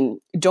personally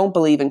don't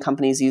believe in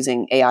companies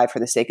using AI for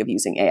the sake of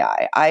using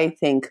AI. I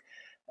think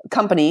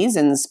companies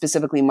and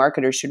specifically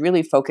marketers should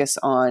really focus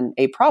on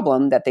a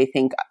problem that they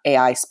think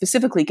AI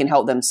specifically can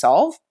help them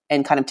solve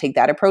and kind of take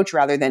that approach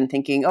rather than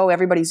thinking, oh,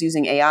 everybody's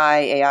using AI.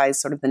 AI is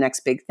sort of the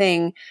next big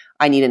thing.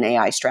 I need an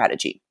AI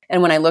strategy.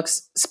 And when I look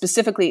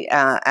specifically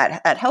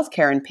at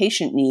healthcare and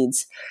patient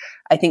needs,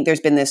 I think there's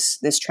been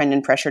this trend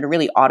and pressure to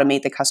really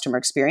automate the customer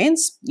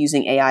experience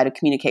using AI to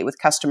communicate with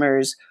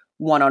customers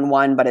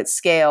one-on-one, but at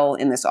scale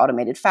in this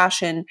automated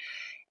fashion.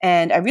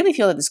 And I really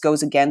feel that this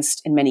goes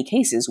against, in many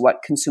cases,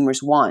 what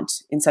consumers want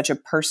in such a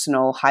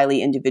personal,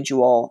 highly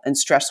individual and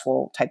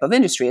stressful type of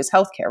industry as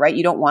healthcare, right?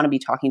 You don't want to be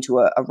talking to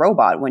a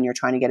robot when you're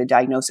trying to get a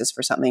diagnosis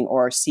for something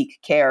or seek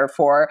care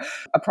for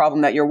a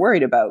problem that you're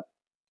worried about.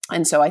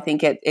 And so I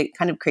think it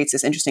kind of creates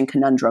this interesting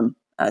conundrum,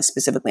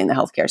 specifically in the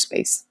healthcare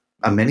space.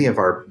 Many of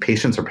our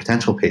patients or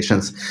potential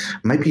patients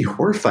might be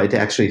horrified to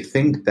actually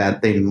think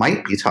that they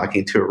might be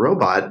talking to a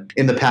robot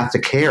in the path to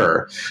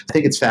care. I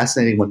think it's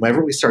fascinating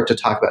whenever we start to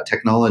talk about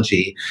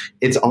technology,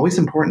 it's always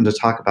important to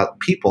talk about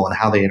people and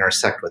how they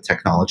intersect with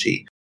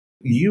technology.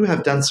 You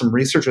have done some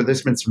research, or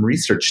there's been some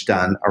research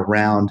done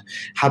around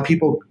how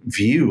people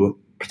view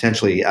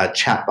potentially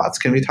chatbots.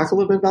 Can we talk a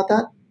little bit about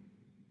that?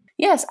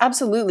 Yes,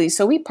 absolutely.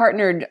 So we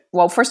partnered.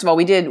 Well, first of all,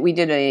 we did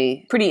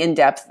a pretty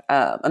in-depth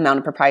amount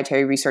of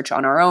proprietary research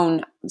on our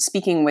own,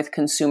 speaking with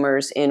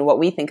consumers in what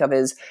we think of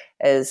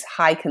as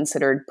high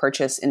considered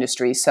purchase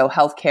industries. So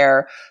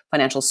healthcare,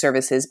 financial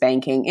services,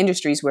 banking,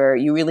 industries where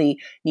you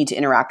really need to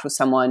interact with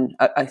someone,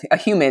 a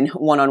human,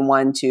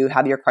 one-on-one to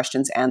have your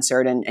questions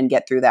answered and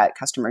get through that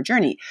customer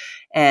journey.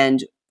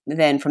 And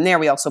then from there,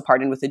 we also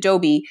partnered with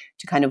Adobe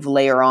to kind of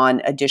layer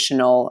on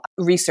additional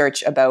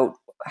research about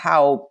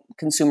how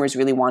consumers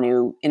really want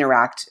to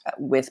interact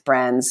with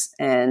brands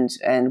and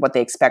what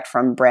they expect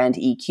from brand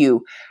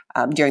EQ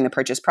during the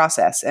purchase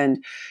process.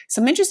 And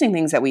some interesting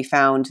things that we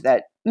found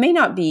that may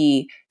not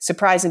be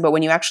surprising, but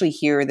when you actually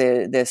hear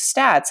the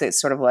stats,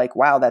 it's sort of like,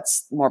 wow,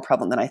 that's more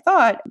prevalent than I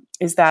thought,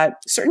 is that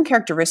certain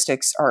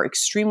characteristics are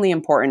extremely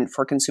important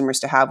for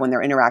consumers to have when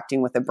they're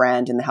interacting with a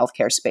brand in the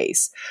healthcare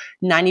space.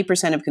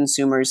 90% of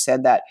consumers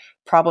said that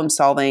problem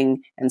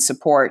solving and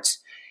support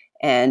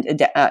and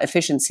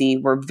efficiency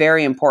were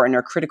very important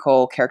or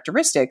critical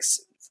characteristics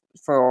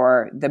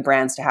for the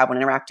brands to have when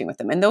interacting with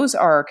them. And those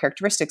are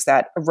characteristics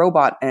that a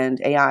robot and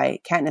AI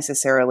can't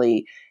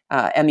necessarily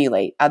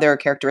emulate. Other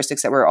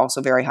characteristics that were also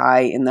very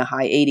high in the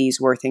high 80s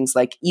were things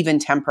like even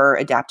temper,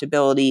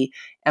 adaptability,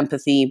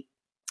 empathy.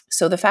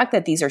 So the fact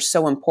that these are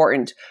so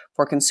important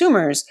for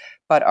consumers,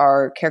 but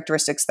are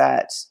characteristics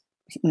that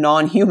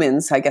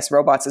non-humans, I guess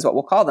robots is what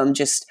we'll call them,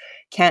 just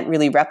can't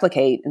really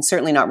replicate, and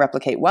certainly not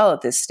replicate well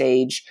at this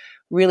stage,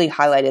 really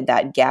highlighted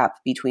that gap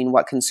between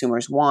what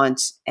consumers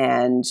want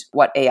and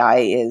what AI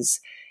is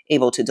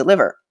able to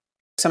deliver.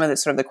 Some of the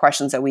sort of the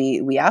questions that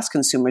we ask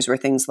consumers were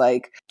things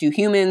like, do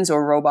humans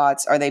or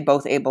robots, are they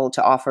both able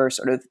to offer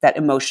sort of that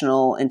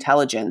emotional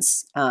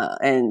intelligence?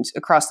 And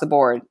across the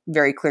board,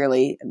 very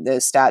clearly, the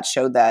stats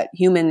showed that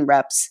human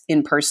reps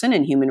in person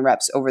and human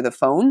reps over the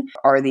phone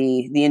are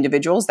the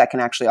individuals that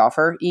can actually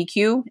offer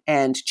EQ,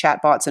 and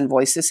chatbots and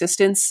voice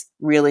assistants,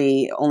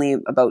 really only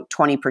about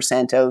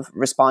 20% of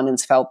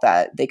respondents felt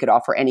that they could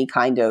offer any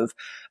kind of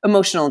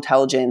emotional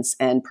intelligence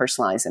and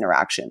personalized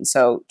interaction.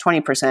 So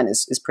 20%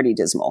 is pretty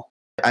dismal.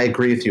 I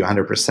agree with you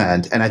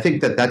 100%. And I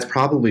think that that's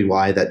probably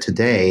why that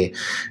today,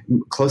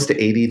 close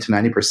to 80 to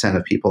 90%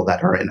 of people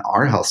that are in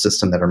our health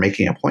system that are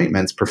making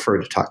appointments prefer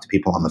to talk to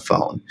people on the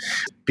phone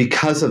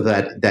because of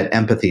that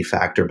empathy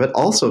factor, but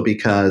also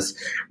because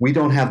we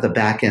don't have the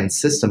back-end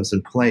systems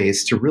in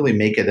place to really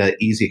make it an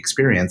easy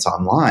experience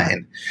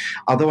online.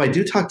 Although I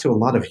do talk to a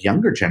lot of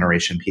younger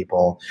generation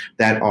people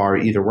that are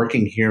either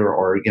working here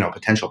or,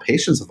 potential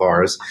patients of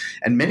ours,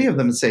 and many of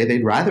them say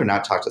they'd rather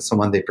not talk to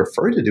someone. They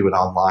prefer to do it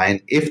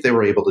online if they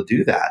were able to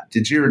do that.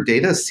 Did your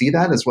data see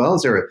that as well?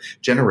 Is there a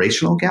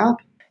generational gap?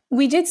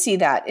 We did see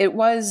that. It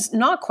was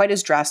not quite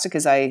as drastic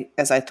as I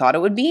thought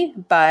it would be,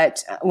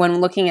 but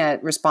when looking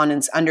at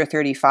respondents under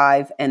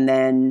 35 and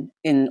then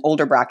in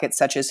older brackets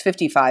such as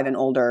 55 and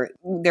older,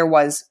 there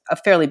was a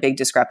fairly big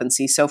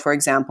discrepancy. So for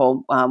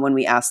example, when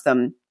we asked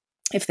them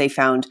if they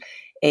found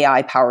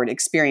AI-powered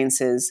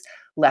experiences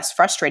less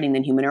frustrating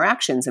than human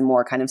interactions and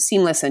more kind of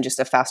seamless and just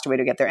a faster way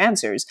to get their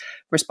answers,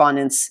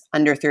 respondents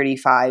under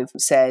 35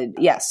 said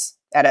yes.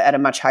 at a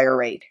much higher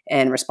rate.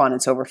 And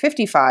respondents over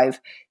 55,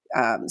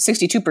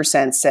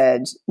 62%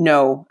 said,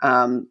 no,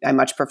 I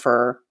much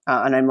prefer,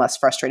 and I'm less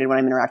frustrated when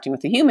I'm interacting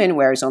with a human,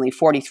 whereas only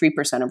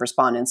 43% of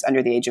respondents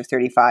under the age of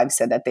 35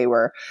 said that they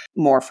were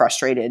more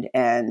frustrated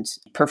and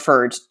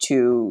preferred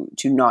to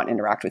not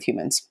interact with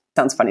humans.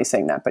 Sounds funny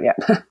saying that, but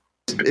yeah.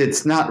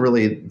 It's not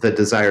really the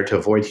desire to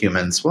avoid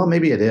humans. Well,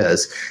 maybe it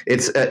is.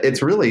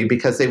 It's really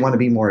because they want to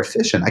be more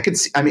efficient.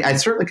 I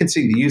certainly can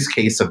see the use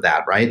case of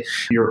that, right?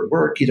 You're at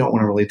work, you don't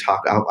want to really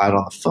talk out loud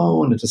on the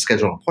phone to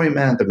schedule an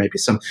appointment. There may be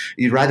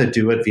you'd rather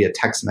do it via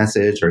text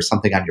message or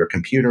something on your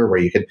computer where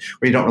you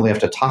don't really have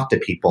to talk to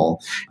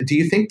people. Do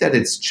you think that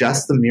it's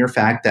just the mere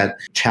fact that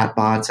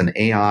chatbots and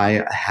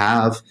AI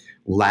have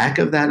lack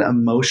of that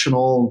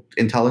emotional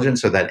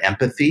intelligence or that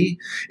empathy?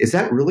 Is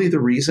that really the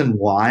reason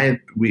why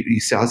we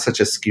saw such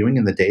a skewing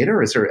in the data,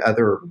 or is there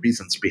other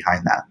reasons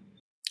behind that?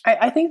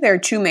 I think there are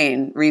two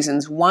main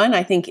reasons. One,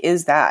 I think,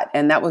 is that,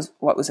 and that was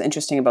what was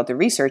interesting about the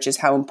research, is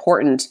how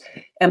important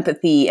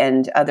empathy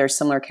and other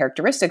similar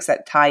characteristics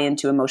that tie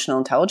into emotional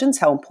intelligence,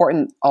 how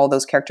important all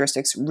those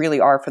characteristics really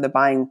are for the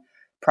buying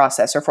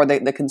process or for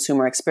the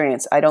consumer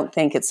experience. I don't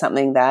think it's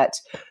something that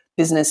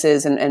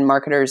businesses and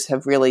marketers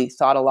have really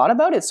thought a lot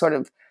about. It's sort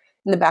of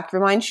in the back of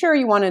your mind. Sure,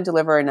 you want to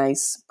deliver a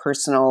nice,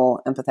 personal,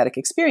 empathetic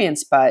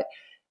experience, but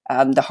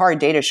the hard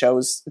data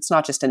shows it's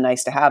not just a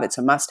nice to have, it's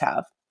a must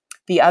have.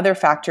 The other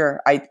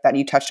factor that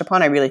you touched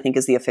upon, I really think,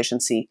 is the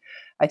efficiency.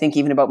 I think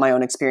even about my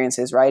own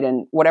experiences, right?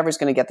 And whatever's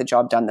going to get the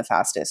job done the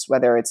fastest,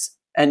 whether it's,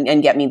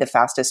 and get me the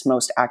fastest,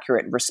 most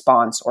accurate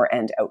response or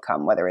end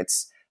outcome, whether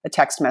it's a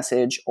text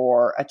message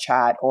or a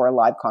chat or a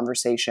live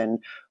conversation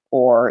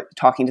or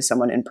talking to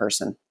someone in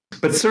person.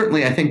 But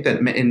certainly, I think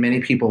that in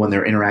many people, when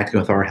they're interacting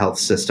with our health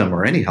system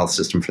or any health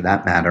system for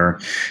that matter,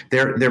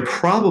 they're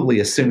probably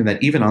assuming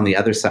that even on the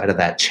other side of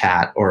that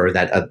chat or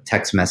that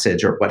text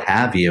message or what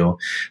have you,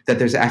 that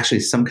there's actually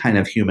some kind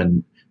of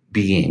human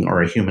being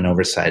or a human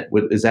oversight.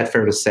 Is that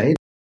fair to say?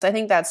 I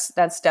think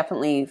that's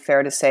definitely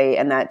fair to say,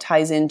 and that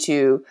ties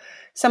into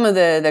some of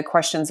the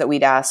questions that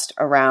we'd asked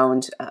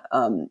around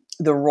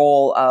the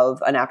role of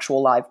an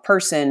actual live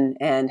person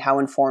and how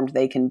informed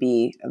they can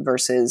be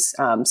versus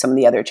some of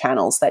the other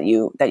channels that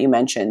you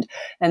mentioned.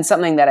 And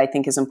something that I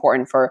think is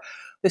important for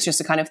listeners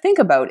to kind of think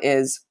about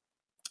is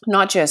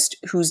not just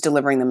who's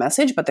delivering the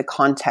message, but the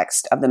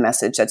context of the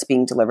message that's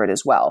being delivered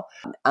as well.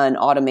 An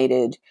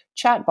automated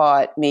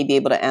chatbot may be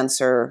able to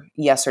answer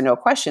yes or no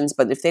questions,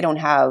 but if they don't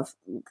have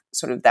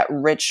sort of that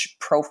rich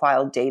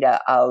profile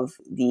data of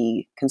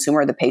the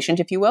consumer, the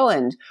patient, if you will,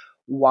 and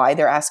why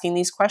they're asking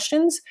these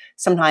questions,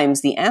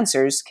 sometimes the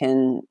answers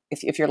can,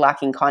 if you're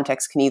lacking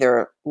context, can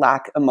either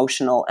lack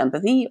emotional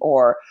empathy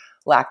or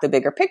lack the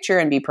bigger picture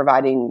and be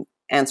providing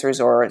answers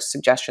or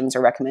suggestions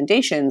or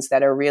recommendations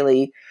that are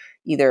really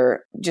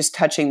either just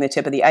touching the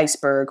tip of the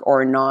iceberg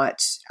or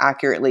not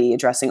accurately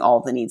addressing all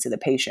of the needs of the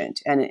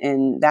patient. And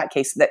in that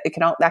case, that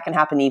can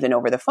happen even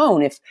over the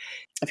phone. If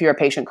you're a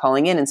patient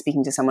calling in and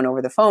speaking to someone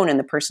over the phone, and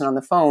the person on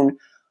the phone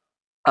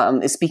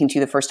is speaking to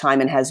you the first time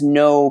and has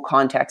no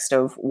context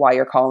of why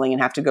you're calling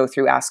and have to go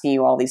through asking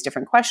you all these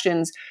different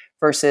questions,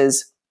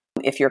 versus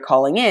if you're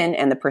calling in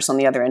and the person on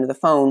the other end of the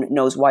phone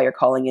knows why you're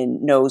calling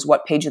in, knows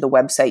what page of the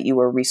website you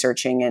were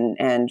researching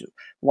and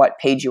what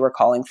page you were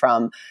calling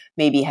from,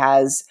 maybe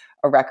has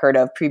a record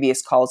of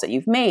previous calls that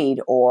you've made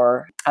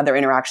or other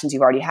interactions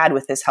you've already had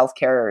with this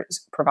healthcare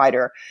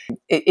provider.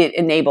 It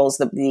enables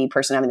the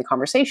person having the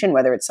conversation,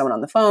 whether it's someone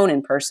on the phone,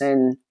 in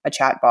person, a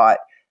chatbot,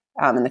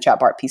 and the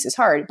chatbot piece is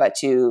hard, but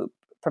to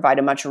provide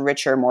a much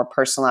richer, more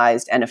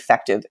personalized and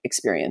effective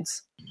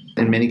experience.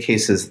 In many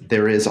cases,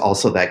 there is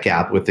also that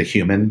gap with the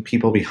human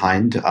people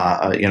behind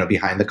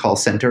the call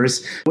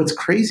centers. What's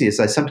crazy is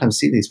I sometimes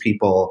see these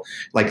people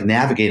like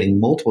navigating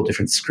multiple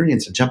different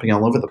screens and jumping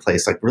all over the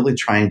place, like really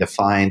trying to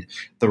find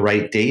the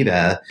right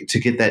data to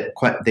get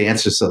the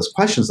answers to those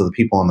questions of the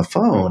people on the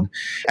phone.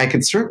 I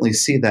can certainly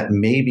see that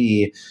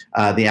maybe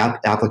the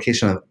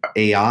application of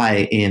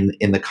AI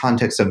in the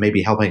context of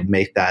maybe helping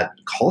make that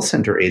call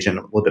center agent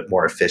a little bit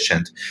more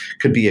efficient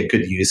could be a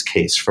good use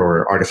case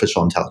for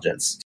artificial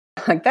intelligence.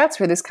 Like that's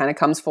where this kind of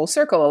comes full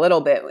circle a little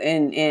bit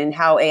in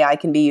how AI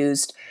can be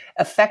used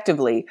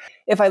effectively.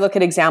 If I look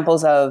at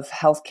examples of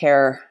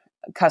healthcare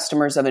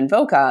customers of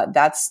Invoca,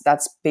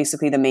 that's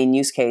basically the main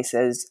use case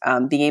is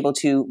being able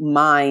to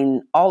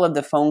mine all of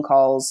the phone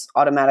calls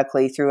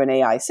automatically through an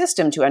AI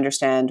system to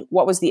understand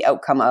what was the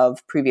outcome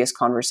of previous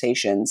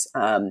conversations.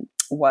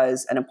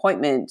 Was an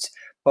appointment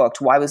booked?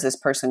 Why was this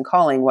person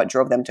calling? What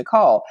drove them to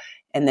call?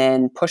 And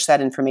then push that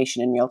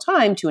information in real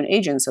time to an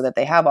agent so that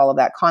they have all of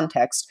that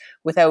context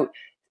without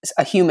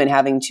a human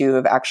having to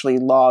have actually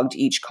logged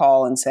each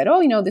call and said,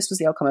 oh, this was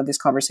the outcome of this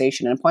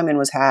conversation. An appointment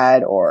was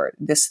had, or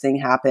this thing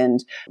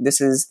happened. This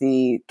is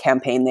the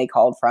campaign they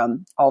called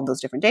from, all of those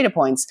different data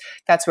points.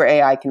 That's where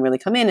AI can really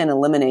come in and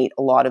eliminate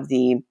a lot of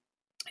the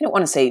I don't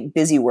want to say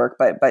busy work,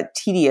 but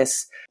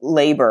tedious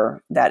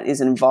labor that is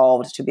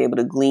involved to be able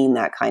to glean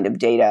that kind of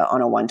data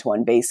on a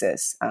one-to-one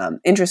basis.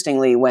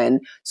 Interestingly,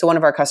 one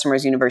of our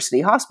customers,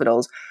 university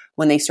hospitals,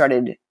 when they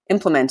started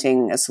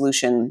implementing a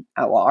solution,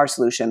 our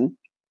solution,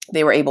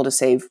 they were able to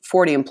save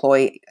 40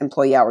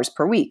 employee hours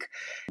per week,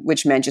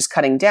 which meant just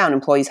cutting down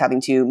employees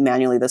having to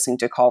manually listen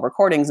to call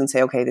recordings and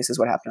say, okay, this is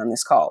what happened on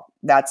this call.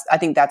 I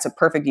think that's a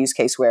perfect use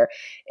case where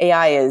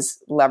AI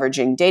is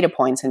leveraging data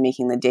points and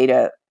making the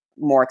data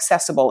more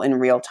accessible in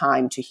real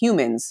time to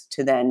humans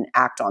to then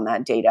act on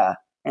that data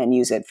and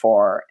use it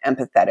for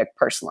empathetic,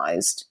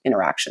 personalized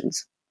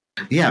interactions.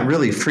 Yeah, it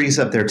really frees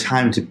up their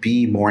time to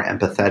be more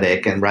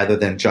empathetic, and rather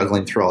than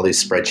juggling through all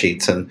these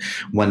spreadsheets and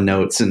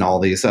OneNotes and all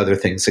these other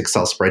things,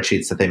 Excel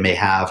spreadsheets that they may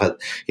have,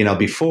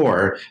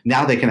 before,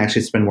 now they can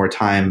actually spend more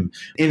time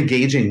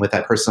engaging with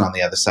that person on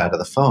the other side of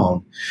the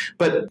phone.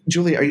 But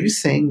Julie, are you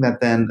saying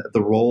that then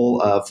the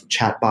role of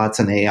chatbots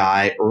and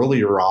AI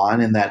earlier on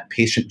in that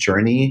patient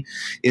journey,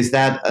 is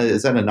that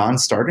a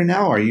non-starter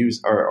now?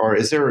 Or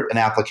is there an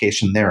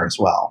application there as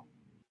well?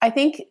 I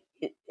think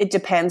it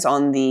depends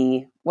on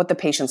what the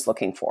patient's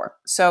looking for.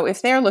 So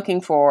if they're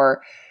looking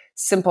for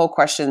simple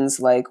questions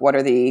like, what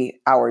are the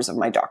hours of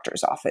my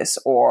doctor's office?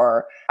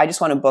 Or I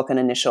just want to book an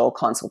initial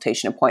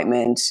consultation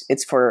appointment.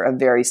 It's for a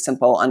very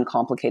simple,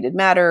 uncomplicated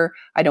matter.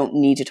 I don't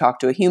need to talk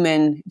to a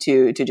human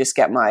to just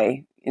get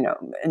my,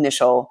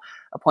 initial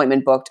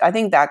appointment booked. I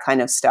think that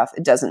kind of stuff,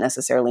 it doesn't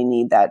necessarily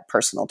need that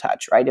personal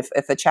touch, right? If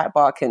a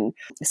chatbot can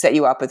set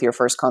you up with your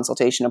first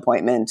consultation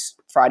appointment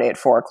Friday at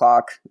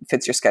 4:00,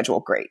 fits your schedule,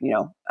 great.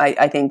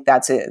 I think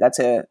that's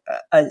a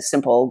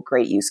simple,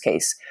 great use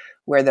case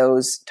where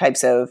those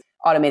types of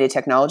automated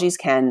technologies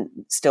can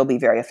still be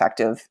very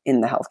effective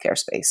in the healthcare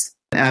space.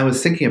 And I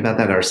was thinking about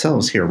that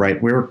ourselves here,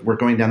 right? We're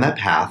going down that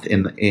path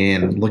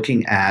in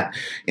looking at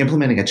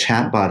implementing a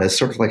chatbot as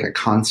sort of like a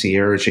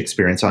concierge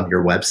experience on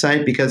your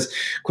website, because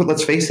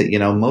let's face it,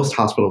 most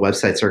hospital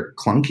websites are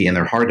clunky and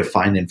they're hard to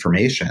find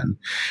information.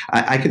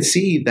 I could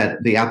see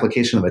that the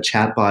application of a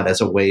chatbot as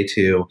a way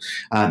to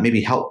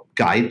maybe help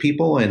guide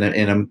people in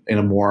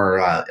a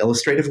more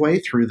illustrative way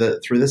through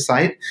the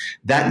site.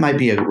 That might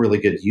be a really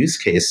good use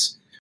case.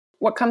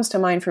 What comes to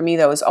mind for me,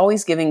 though, is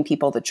always giving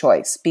people the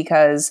choice,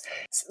 because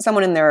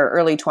someone in their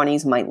early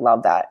 20s might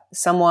love that.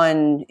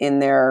 Someone in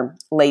their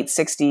late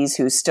 60s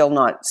who's still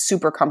not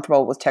super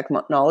comfortable with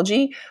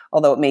technology,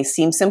 although it may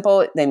seem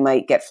simple, they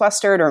might get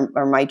flustered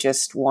or might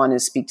just want to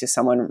speak to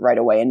someone right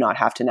away and not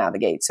have to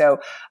navigate. So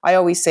I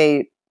always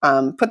say,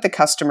 put the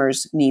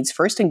customer's needs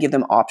first and give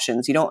them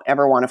options. You don't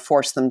ever want to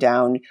force them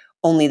down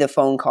only the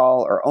phone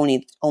call or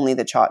only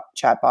the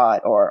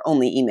chatbot or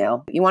only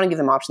email. You want to give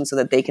them options so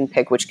that they can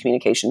pick which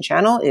communication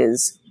channel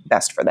is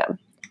best for them.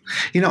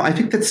 I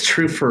think that's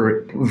true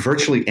for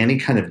virtually any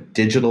kind of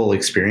digital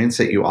experience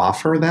that you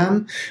offer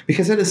them,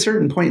 because at a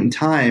certain point in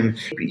time,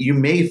 you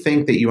may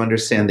think that you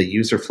understand the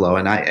user flow.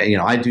 And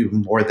I do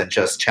more than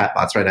just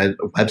chatbots, right? I have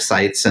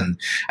websites, and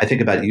I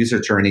think about user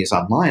journeys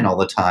online all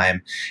the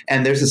time.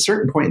 And there's a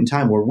certain point in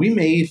time where we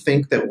may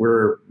think that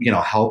we're,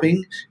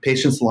 helping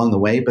patients along the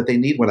way, but they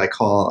need what I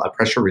call a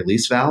pressure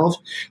release valve,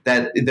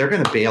 that they're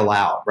going to bail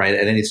out, right,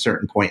 at any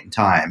certain point in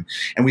time.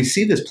 And we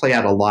see this play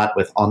out a lot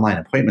with online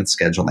appointment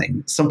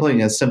scheduling.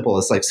 Something as simple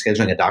as like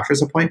scheduling a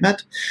doctor's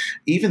appointment,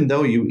 even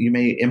though you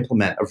may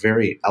implement a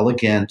very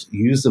elegant,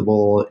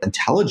 usable,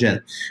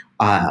 intelligent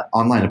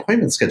online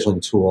appointment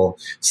scheduling tool,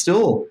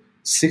 still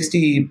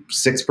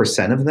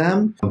 66% of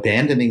them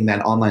abandoning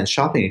that online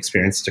shopping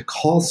experience to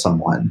call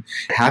someone.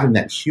 Having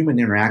that human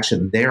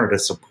interaction there to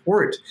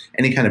support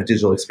any kind of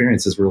digital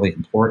experience is really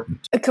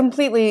important. I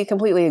completely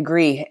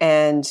agree.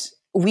 And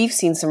we've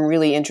seen some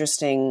really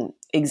interesting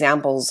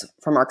examples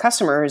from our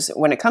customers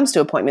when it comes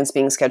to appointments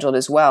being scheduled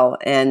as well.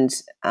 And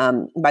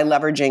by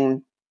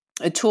leveraging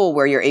a tool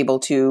where you're able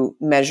to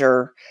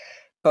measure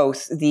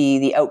both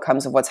the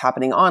outcomes of what's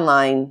happening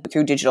online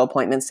through digital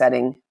appointment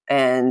setting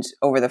and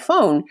over the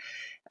phone,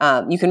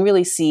 you can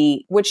really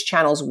see which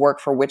channels work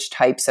for which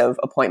types of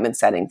appointment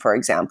setting, for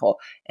example,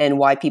 and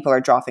why people are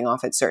dropping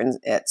off at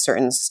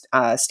certain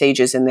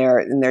stages in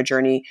their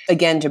journey.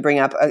 Again, to bring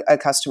up a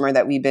customer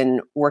that we've been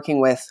working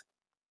with,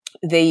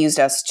 they used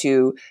us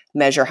to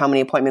measure how many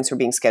appointments were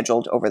being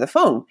scheduled over the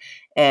phone.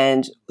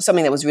 And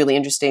something that was really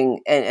interesting,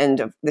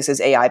 and this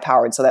is AI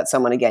powered, so that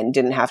someone, again,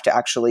 didn't have to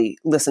actually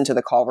listen to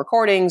the call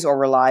recordings or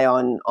rely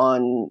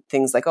on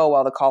things like,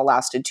 the call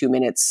lasted 2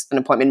 minutes, an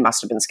appointment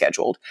must have been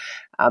scheduled.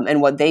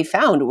 And what they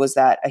found was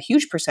that a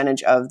huge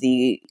percentage of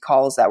the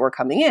calls that were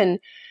coming in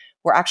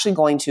were actually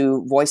going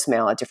to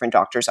voicemail at different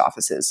doctors'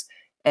 offices.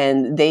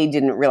 And they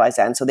didn't realize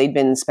that. And so they'd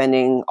been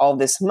spending all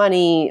this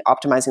money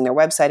optimizing their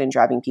website and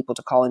driving people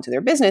to call into their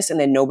business. And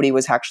then nobody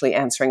was actually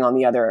answering on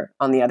the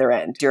other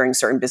end during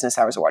certain business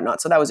hours or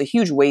whatnot. So that was a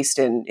huge waste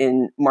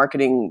in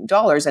marketing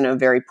dollars and a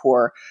very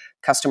poor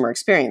customer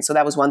experience. So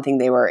that was one thing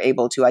they were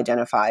able to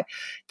identify.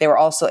 They were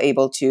also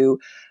able to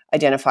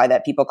identify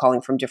that people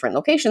calling from different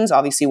locations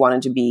obviously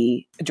wanted to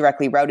be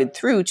directly routed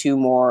through to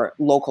more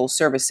local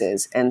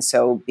services. And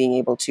so being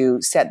able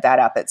to set that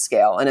up at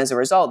scale. And as a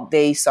result,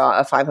 they saw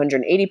a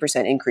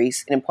 580%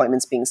 increase in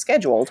appointments being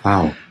scheduled.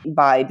 Wow.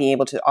 By being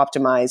able to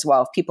optimize,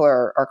 well, if people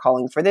are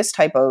calling for this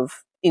type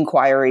of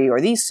inquiry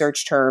or these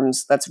search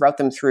terms, let's route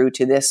them through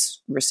to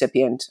this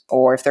recipient.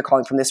 Or if they're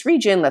calling from this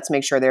region, let's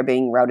make sure they're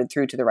being routed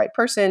through to the right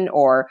person.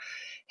 Or,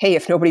 hey,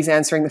 if nobody's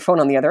answering the phone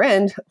on the other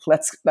end,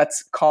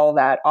 let's call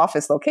that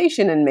office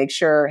location and make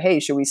sure, hey,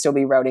 should we still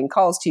be routing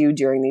calls to you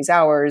during these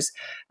hours?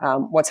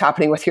 What's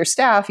happening with your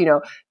staff?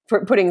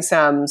 Putting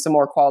some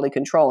more quality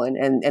control in.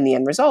 And the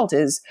end result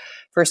is,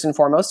 first and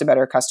foremost, a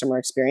better customer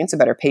experience, a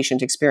better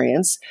patient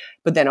experience,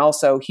 but then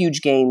also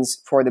huge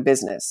gains for the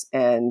business.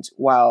 And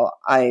while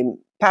I'm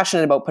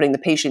passionate about putting the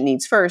patient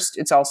needs first,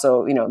 it's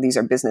also, these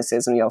are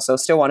businesses, and we also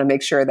still want to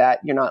make sure that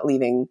you're not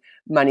leaving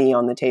money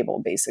on the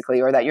table,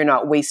 basically, or that you're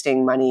not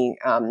wasting money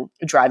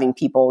driving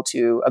people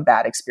to a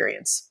bad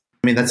experience.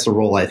 I mean, that's the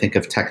role, I think,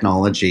 of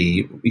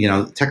technology.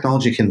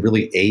 Technology can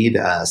really aid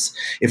us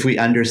if we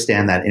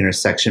understand that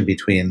intersection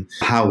between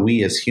how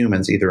we as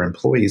humans, either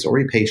employees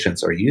or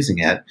patients, are using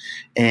it,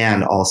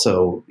 and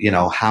also,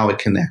 how it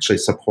can actually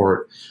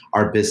support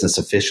our business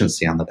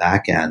efficiency on the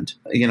back end.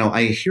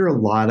 I hear a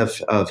lot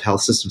of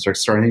health systems are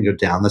starting to go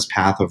down this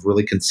path of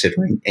really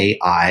considering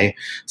AI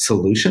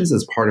solutions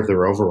as part of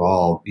their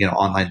overall,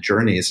 online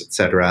journeys, et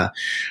cetera.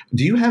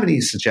 Do you have any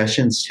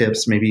suggestions,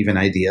 tips, maybe even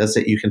ideas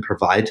that you can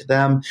provide to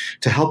them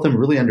to help them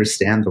really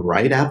understand the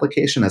right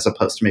application as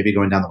opposed to maybe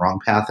going down the wrong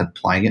path and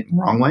applying it in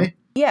the wrong way?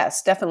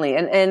 Yes, definitely.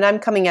 And I'm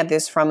coming at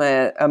this from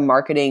a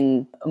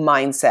marketing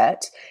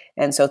mindset.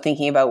 And so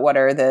thinking about what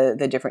are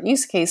the different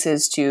use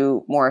cases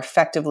to more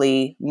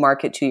effectively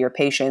market to your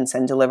patients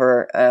and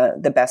deliver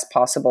the best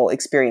possible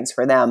experience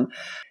for them.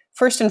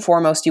 First and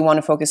foremost, you want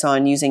to focus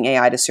on using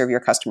AI to serve your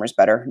customers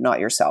better, not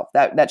yourself.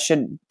 That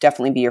should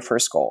definitely be your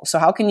first goal. So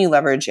how can you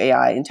leverage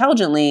AI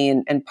intelligently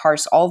and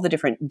parse all the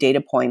different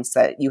data points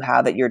that you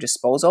have at your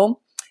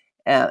disposal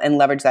and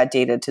leverage that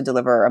data to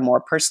deliver a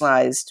more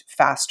personalized,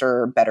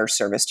 faster, better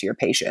service to your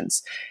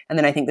patients? And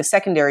then I think the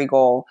secondary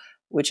goal,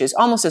 which is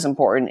almost as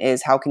important,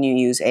 is how can you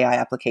use AI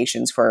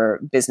applications for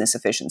business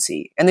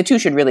efficiency? And the two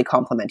should really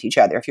complement each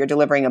other. If you're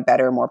delivering a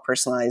better, more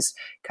personalized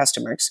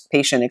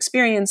patient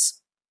experience,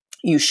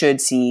 you should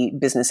see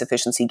business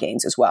efficiency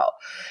gains as well.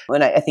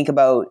 When I think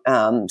about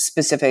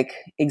specific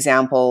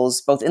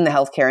examples, both in the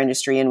healthcare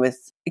industry and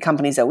with the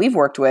companies that we've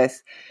worked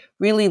with,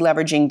 really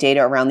leveraging data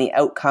around the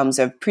outcomes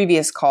of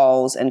previous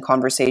calls and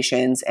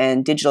conversations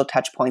and digital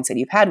touch points that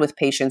you've had with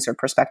patients or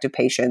prospective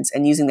patients,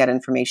 and using that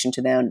information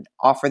to then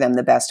offer them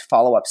the best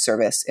follow-up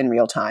service in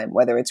real time,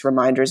 whether it's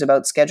reminders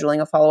about scheduling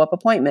a follow-up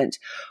appointment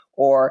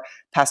or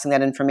passing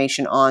that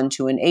information on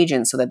to an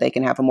agent so that they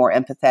can have a more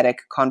empathetic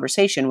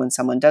conversation when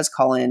someone does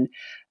call in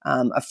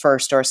a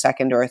first or a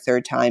second or a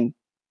third time.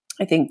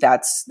 I think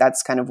that's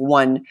kind of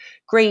one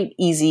great,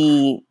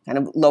 easy, kind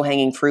of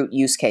low-hanging fruit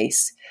use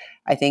case.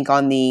 I think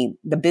on the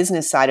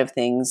business side of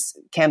things,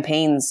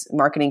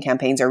 marketing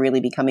campaigns are really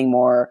becoming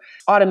more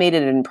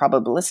automated and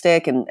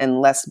probabilistic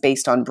and less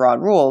based on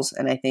broad rules.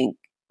 And I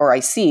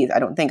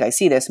don't think I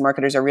see this,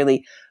 marketers are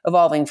really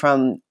evolving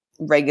from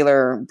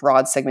regular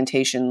broad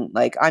segmentation,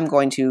 like I'm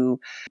going to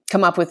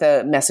come up with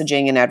a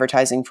messaging and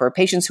advertising for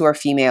patients who are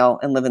female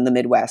and live in the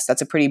Midwest.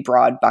 That's a pretty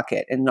broad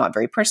bucket and not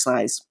very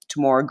personalized,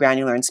 to more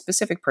granular and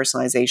specific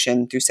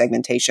personalization through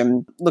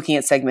segmentation, looking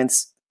at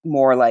segments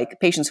more like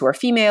patients who are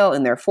female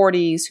in their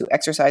 40s, who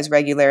exercise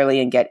regularly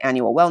and get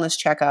annual wellness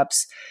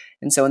checkups.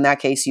 And so in that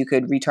case, you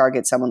could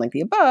retarget someone like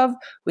the above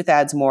with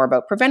ads more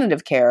about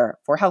preventative care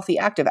for healthy,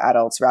 active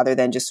adults rather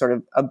than just sort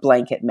of a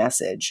blanket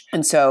message.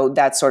 And so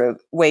that's sort of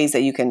ways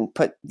that you can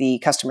put the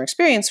customer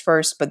experience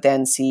first, but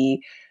then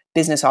see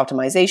business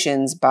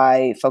optimizations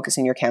by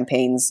focusing your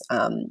campaigns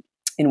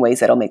in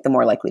ways that'll make them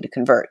more likely to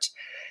convert.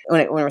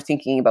 When we're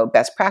thinking about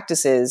best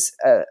practices,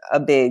 a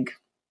big,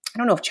 I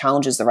don't know if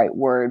challenge is the right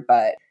word,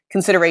 but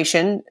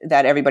consideration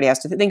that everybody has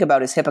to think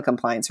about is HIPAA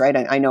compliance, right?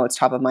 I know it's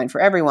top of mind for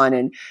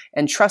everyone,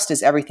 and trust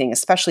is everything,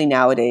 especially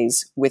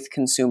nowadays with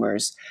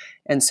consumers.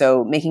 And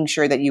so making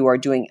sure that you are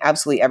doing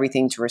absolutely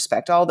everything to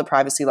respect all the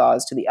privacy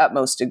laws to the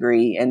utmost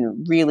degree,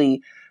 and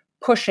really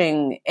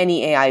pushing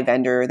any AI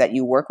vendor that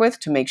you work with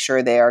to make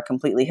sure they are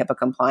completely HIPAA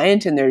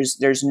compliant and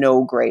there's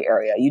no gray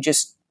area.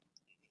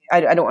 I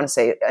don't want to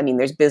say,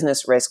 there's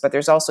business risk, but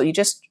there's also, you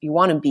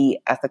want to be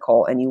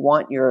ethical, and you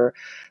want your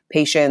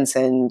patients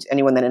and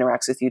anyone that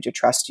interacts with you to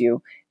trust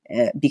you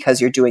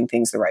because you're doing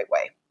things the right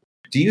way.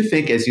 Do you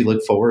think, as you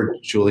look forward,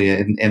 Julia,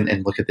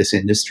 and look at this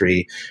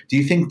industry, do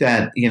you think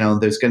that,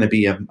 there's going to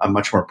be a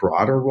much more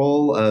broader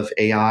role of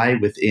AI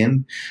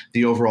within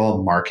the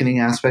overall marketing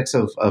aspects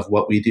of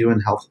what we do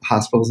in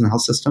hospitals and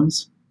health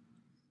systems?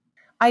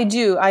 I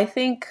do. I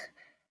think,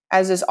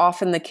 as is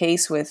often the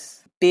case with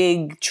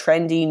big,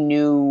 trendy,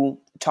 new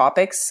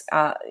topics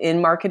in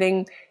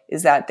marketing,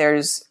 is that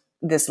there's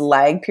this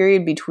lag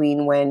period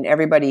between when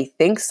everybody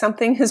thinks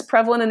something is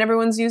prevalent and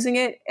everyone's using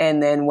it,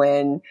 and then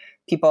when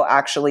people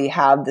actually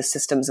have the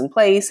systems in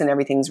place and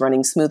everything's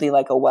running smoothly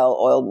like a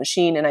well-oiled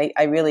machine. And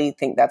I really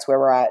think that's where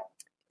we're at,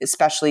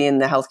 especially in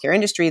the healthcare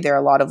industry. There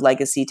are a lot of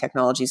legacy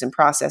technologies and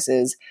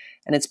processes.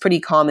 And it's pretty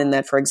common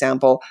that, for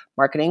example,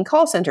 marketing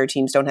call center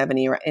teams don't have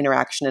any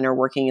interaction and are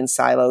working in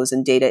silos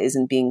and data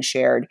isn't being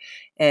shared.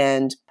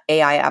 And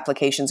AI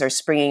applications are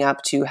springing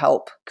up to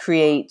help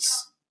create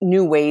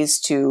new ways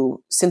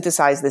to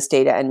synthesize this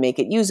data and make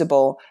it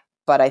usable.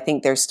 But I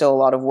think there's still a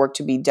lot of work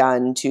to be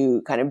done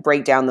to kind of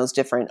break down those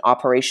different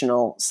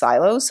operational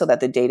silos so that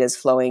the data is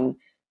flowing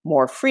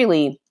more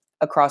freely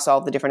across all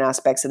the different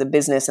aspects of the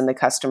business and the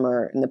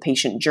customer and the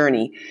patient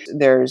journey.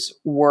 There's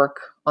work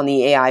on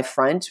the AI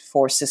front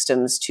for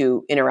systems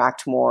to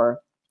interact more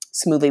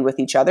smoothly with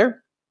each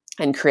other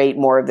and create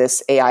more of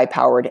this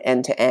AI-powered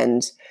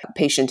end-to-end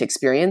patient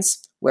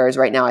experience. Whereas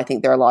right now, I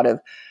think there are a lot of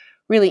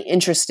really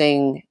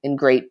interesting and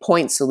great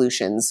point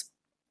solutions,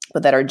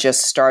 but that are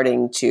just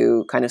starting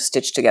to kind of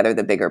stitch together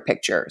the bigger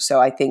picture.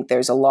 So I think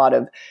there's a lot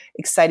of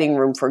exciting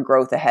room for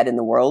growth ahead in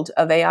the world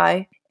of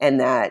AI, and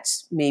that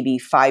maybe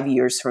 5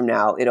 years from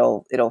now,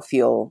 it'll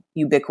feel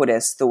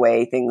ubiquitous the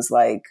way things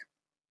like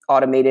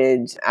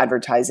automated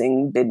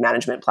advertising bid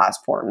management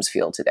platforms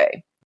feel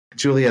today.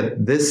 Julia,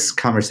 this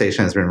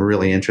conversation has been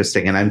really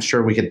interesting, and I'm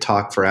sure we could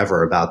talk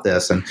forever about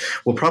this, and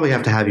we'll probably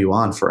have to have you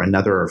on for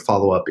another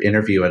follow-up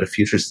interview at a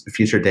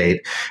future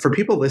date. For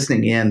people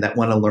listening in that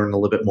want to learn a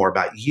little bit more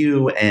about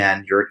you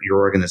and your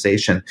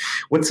organization,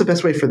 what's the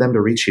best way for them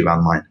to reach you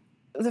online?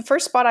 The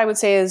first spot I would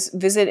say is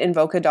visit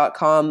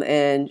invoca.com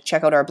and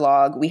check out our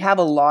blog. We have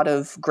a lot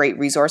of great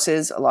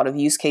resources, a lot of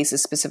use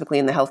cases specifically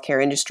in the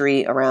healthcare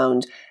industry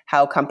around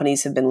how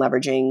companies have been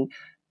leveraging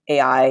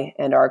AI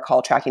and our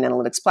call tracking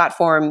analytics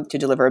platform to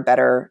deliver a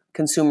better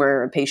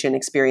consumer and patient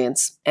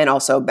experience and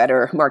also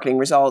better marketing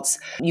results.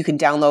 You can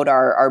download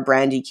our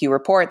brand EQ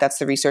report. That's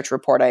the research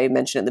report I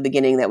mentioned at the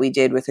beginning that we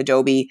did with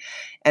Adobe,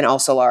 and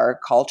also our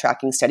call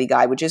tracking study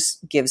guide, which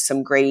just gives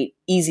some great,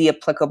 easy,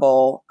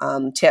 applicable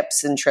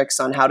tips and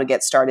tricks on how to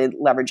get started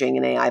leveraging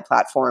an AI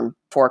platform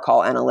for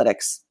call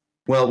analytics.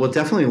 Well, we'll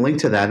definitely link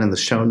to that in the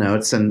show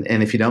notes. And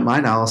if you don't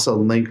mind, I'll also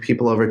link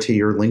people over to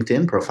your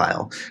LinkedIn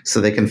profile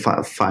so they can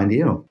find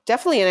you.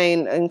 Definitely.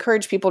 And I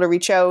encourage people to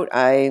reach out.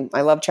 I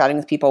love chatting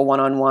with people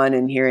one-on-one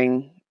and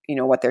hearing,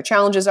 what their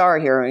challenges are,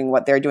 hearing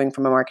what they're doing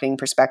from a marketing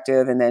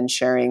perspective, and then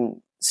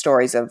sharing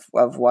stories of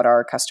what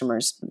our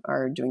customers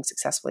are doing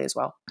successfully as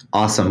well.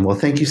 Awesome. Well,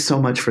 thank you so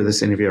much for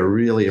this interview. I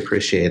really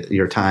appreciate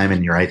your time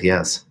and your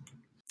ideas.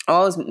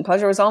 Oh, the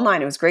pleasure was all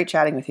mine. It was great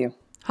chatting with you.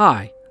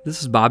 Hi,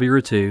 this is Bobby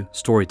Ratu,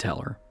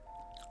 storyteller.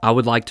 I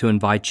would like to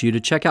invite you to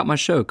check out my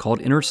show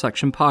called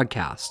Intersection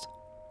Podcast,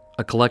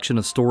 a collection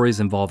of stories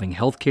involving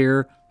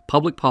healthcare,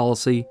 public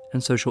policy,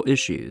 and social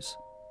issues.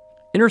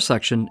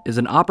 Intersection is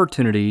an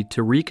opportunity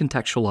to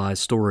recontextualize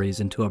stories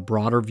into a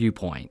broader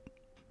viewpoint,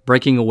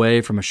 breaking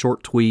away from a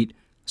short tweet,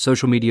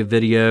 social media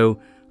video,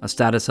 a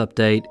status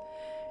update,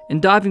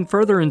 and diving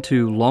further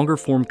into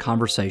longer-form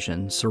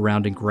conversations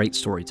surrounding great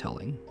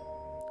storytelling.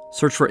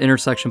 Search for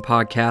Intersection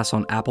Podcast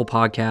on Apple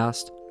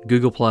Podcasts,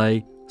 Google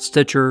Play,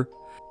 Stitcher,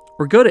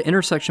 or go to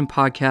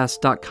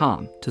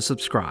intersectionpodcast.com to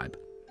subscribe.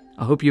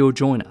 I hope you'll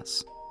join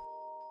us.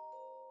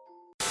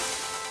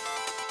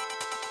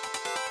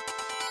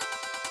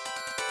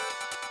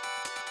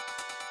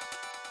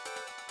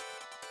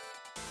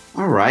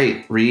 All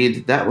right,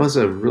 Reed, that was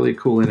a really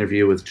cool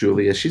interview with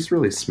Julia. She's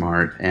really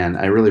smart, and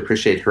I really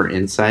appreciate her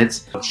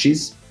insights.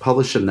 She's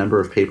published a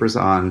number of papers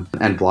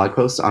and blog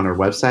posts on her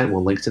website.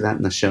 We'll link to that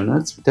in the show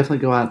notes. Definitely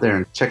go out there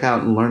and check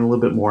out and learn a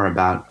little bit more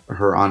about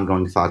her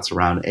ongoing thoughts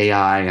around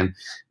AI and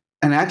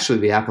actually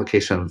the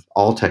application of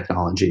all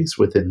technologies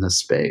within this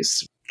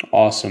space.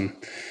 Awesome.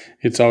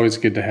 It's always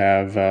good to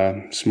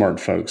have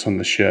smart folks on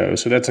the show.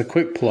 So that's a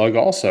quick plug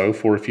also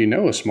for if you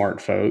know a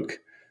smart folk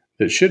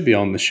that should be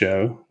on the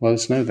show, let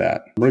us know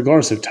that.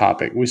 Regardless of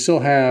topic, we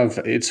still have,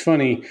 it's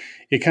funny,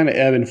 it kind of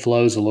ebb and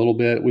flows a little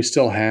bit. We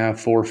still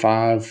have 4 or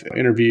 5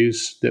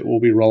 interviews that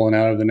we'll be rolling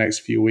out over the next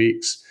few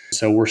weeks.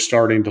 So we're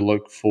starting to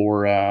look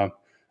for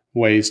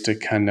ways to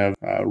kind of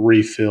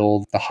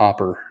refill the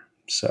hopper.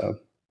 So.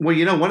 Well,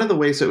 one of the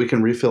ways that we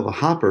can refill the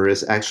hopper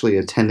is actually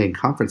attending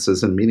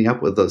conferences and meeting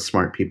up with those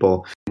smart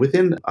people.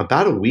 Within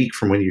about a week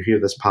from when you hear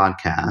this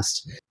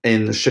podcast,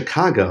 in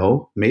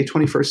Chicago, May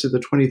 21st to the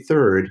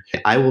 23rd,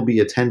 I will be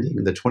attending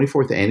the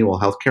 24th Annual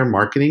Healthcare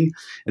Marketing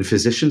and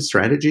Physician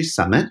Strategy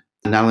Summit.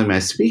 Not only am I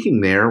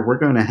speaking there, we're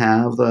going to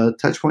have the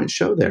Touchpoint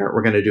show there.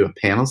 We're going to do a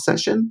panel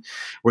session.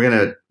 We're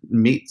going to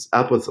meet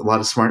up with a lot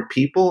of smart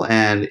people,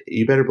 and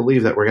you better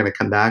believe that we're going to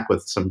come back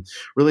with some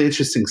really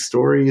interesting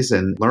stories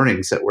and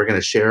learnings that we're going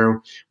to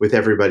share with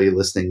everybody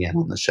listening in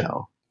on the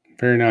show.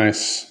 Very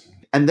nice.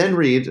 And then,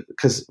 Reed,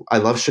 because I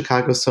love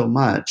Chicago so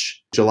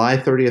much, July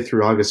 30th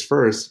through August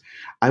 1st,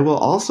 I will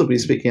also be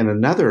speaking at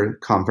another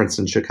conference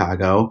in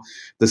Chicago,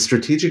 the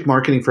Strategic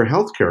Marketing for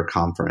Healthcare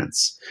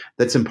Conference,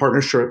 that's in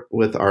partnership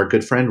with our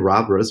good friend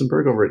Rob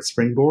Rosenberg over at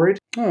Springboard.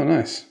 Oh,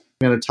 nice.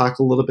 I'm going to talk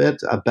a little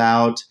bit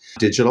about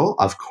digital,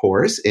 of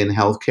course, in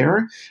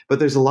healthcare, but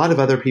there's a lot of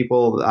other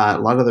people, a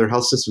lot of other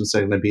health systems that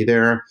are going to be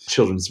there.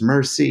 Children's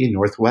Mercy,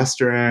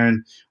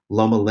 Northwestern,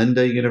 Loma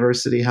Linda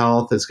University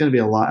Health. There's going to be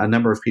a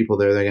number of people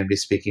there that are going to be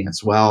speaking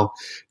as well.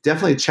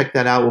 Definitely check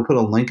that out. We'll put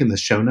a link in the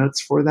show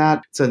notes for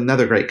that. It's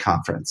another great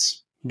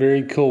conference.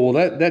 Very cool.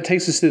 Well, that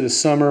takes us through the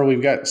summer.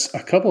 We've got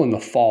a couple in the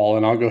fall,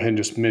 and I'll go ahead and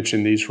just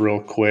mention these real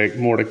quick.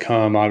 More to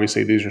come.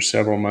 Obviously, these are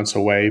several months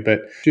away,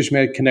 but Just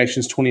Med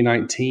Connections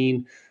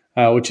 2019,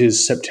 which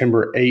is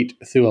September 8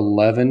 through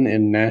 11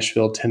 in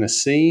Nashville,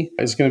 Tennessee.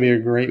 It's going to be a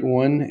great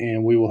one,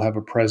 and we will have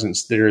a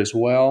presence there as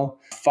well.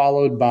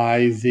 Followed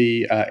by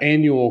the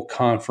annual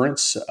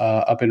conference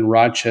up in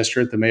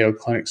Rochester at the Mayo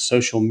Clinic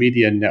Social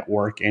Media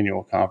Network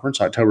annual conference,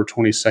 October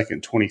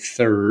 22nd,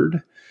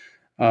 23rd.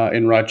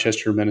 In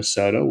Rochester,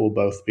 Minnesota. We'll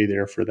both be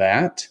there for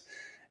that.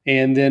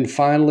 And then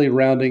finally,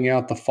 rounding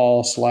out the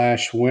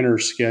fall/winter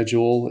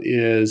schedule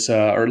is,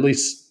 or at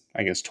least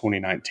I guess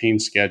 2019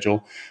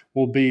 schedule,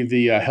 will be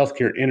the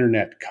Healthcare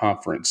Internet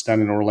Conference down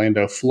in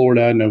Orlando,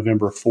 Florida,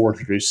 November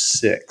 4th through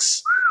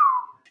 6th.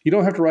 You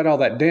don't have to write all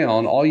that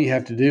down. All you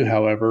have to do,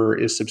 however,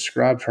 is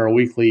subscribe to our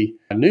weekly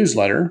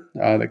newsletter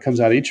that comes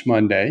out each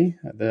Monday,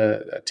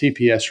 the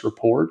TPS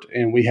report,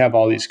 and we have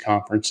all these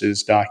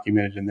conferences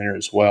documented in there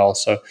as well.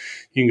 So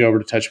you can go over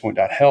to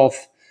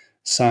touchpoint.health,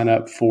 sign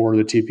up for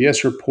the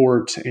TPS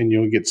report, and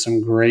you'll get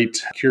some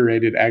great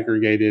curated,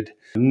 aggregated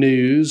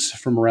news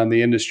from around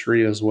the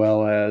industry as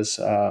well as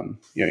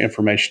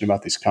information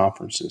about these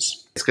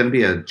conferences. It's going to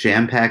be a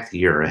jam-packed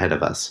year ahead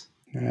of us.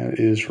 That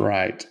is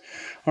right.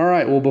 All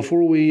right. Well,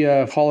 before we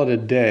call it a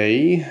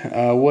day,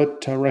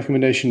 what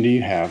recommendation do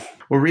you have?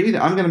 Well, Reed,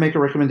 I'm going to make a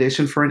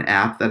recommendation for an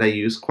app that I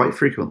use quite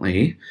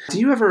frequently. Do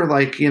you ever,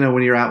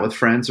 when you're out with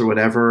friends or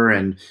whatever,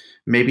 and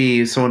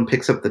maybe someone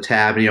picks up the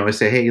tab and you always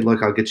say, hey,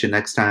 look, I'll get you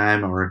next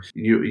time, or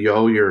you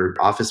owe your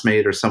office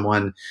mate or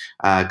someone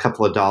a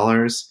couple of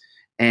dollars,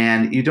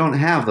 and you don't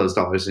have those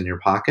dollars in your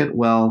pocket?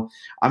 Well,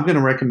 I'm going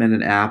to recommend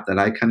an app that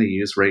I kind of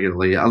use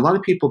regularly. A lot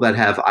of people that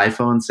have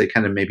iPhones, they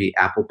kind of maybe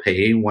Apple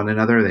Pay one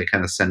another. They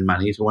kind of send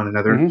money to one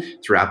another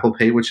through Apple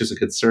Pay, which is a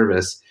good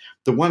service.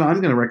 The one I'm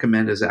going to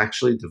recommend is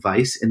actually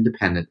device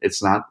independent.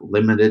 It's not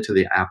limited to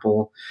the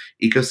Apple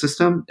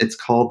ecosystem. It's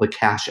called the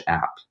Cash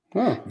App.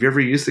 Oh. Have you ever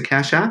used the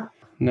Cash App?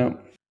 No.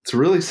 It's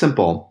really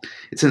simple.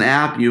 It's an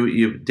app.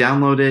 You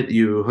download it.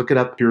 You hook it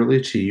up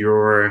purely to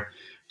your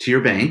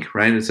bank,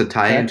 right? It's a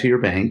tie-in to your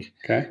bank.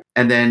 Okay.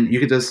 And then you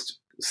could just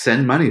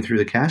send money through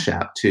the Cash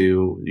App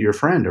to your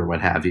friend or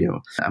what have you.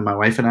 My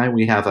wife and I,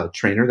 we have a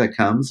trainer that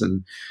comes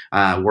and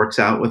works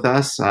out with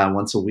us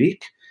once a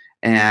week.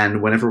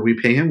 And whenever we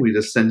pay him, we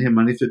just send him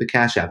money through the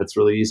Cash App. It's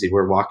really easy.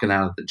 We're walking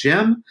out of the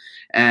gym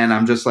and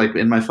I'm just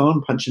in my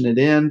phone, punching it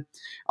in.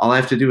 All I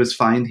have to do is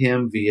find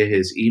him via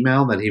his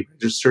email that he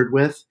registered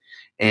with,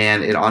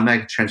 and it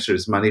automatically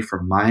transfers money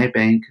from my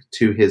bank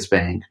to his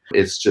bank.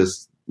 It's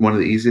just one of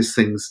the easiest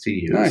things to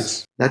use.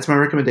 Nice. That's my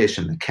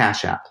recommendation, the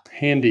Cash App.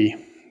 Handy.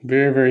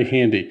 Very, very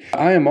handy.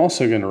 I am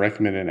also going to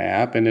recommend an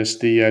app, and it's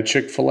the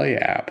Chick-fil-A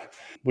app.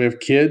 We have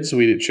kids.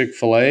 We eat at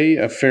Chick-fil-A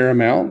a fair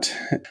amount.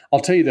 I'll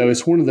tell you, though,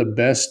 it's one of the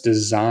best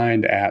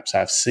designed apps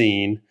I've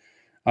seen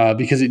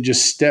because it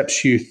just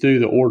steps you through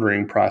the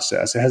ordering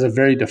process. It has a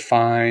very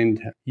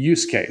defined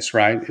use case,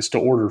 right? It's to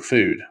order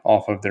food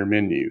off of their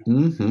menu.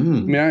 Mm-hmm.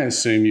 I mean, I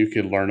assume you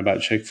could learn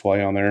about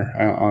Chick-fil-A on there.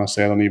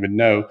 Honestly, I don't even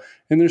know.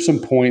 And there's some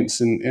points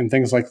and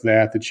things like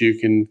that you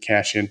can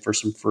cash in for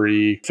some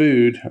free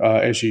food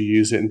as you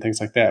use it and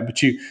things like that.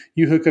 But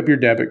you hook up your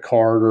debit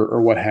card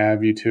or what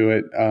have you to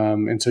it.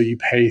 And so you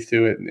pay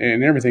through it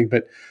and everything.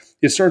 But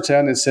it starts out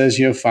and it says,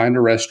 find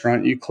a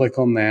restaurant. You click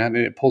on that and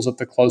it pulls up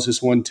the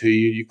closest one to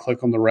you. You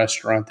click on the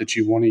restaurant that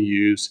you want to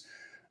use.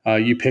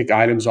 You pick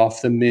items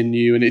off the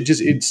menu, and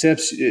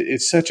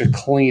it's such a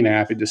clean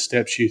app. It just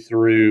steps you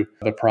through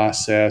the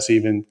process,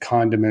 even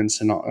condiments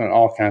and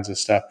all kinds of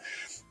stuff.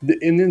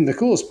 And then the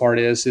coolest part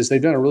is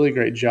they've done a really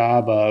great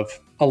job of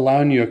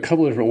allowing you a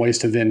couple of different ways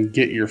to then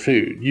get your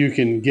food. You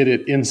can get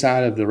it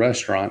inside of the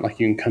restaurant, like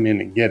you can come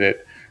in and get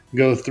it,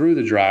 go through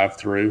the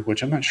drive-through,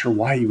 which I'm not sure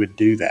why you would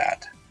do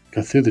that.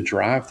 Go through the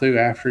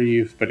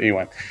drive-through but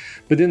anyway.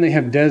 But then they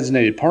have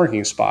designated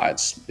parking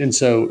spots. And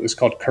so it's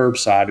called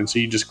curbside. And so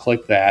you just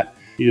click that,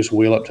 you just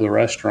wheel up to the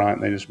restaurant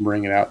and they just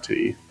bring it out to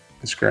you.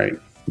 It's great.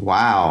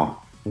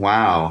 Wow.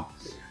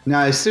 Now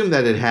I assume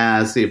that it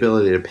has the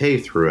ability to pay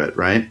through it,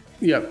 right?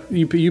 Yep.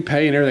 You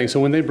pay and everything.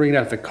 So when they bring it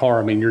out the car,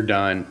 I mean, you're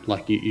done.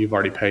 Like you've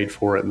already paid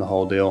for it and the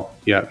whole deal.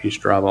 Yep. You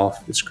just drive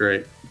off. It's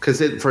great.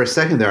 Because for a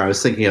second there, I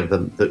was thinking of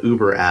the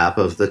Uber app,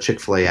 of the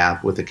Chick-fil-A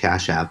app with the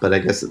Cash App, but I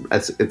guess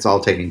it's all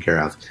taken care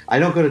of. I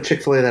don't go to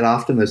Chick-fil-A that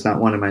often. There's not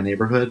one in my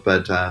neighborhood,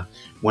 but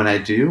when I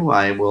do,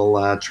 I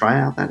will try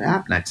out that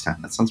app next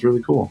time. That sounds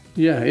really cool.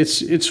 Yeah,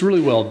 it's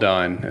really well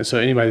done. So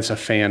anybody that's a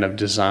fan of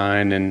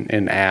design and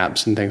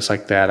apps and things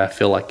like that, I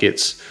feel like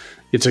it's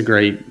a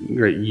great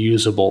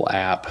usable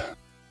app.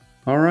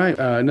 All right.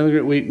 Another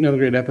great week, another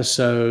great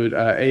episode.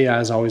 AI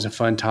is always a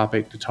fun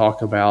topic to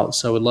talk about.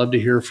 So I'd love to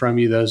hear from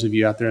you, those of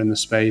you out there in the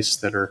space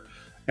that are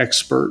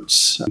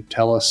experts.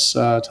 Tell us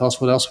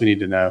what else we need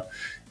to know.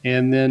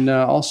 And then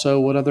also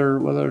what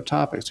other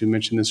topics. We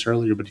mentioned this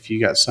earlier, but if you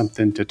got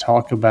something to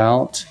talk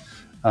about,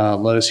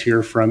 let us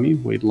hear from you.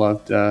 We'd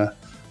love to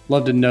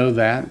know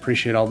that.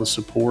 Appreciate all the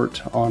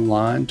support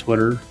online,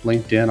 Twitter,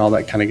 LinkedIn, all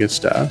that kind of good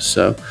stuff.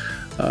 So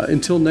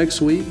until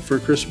next week, for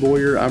Chris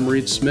Boyer, I'm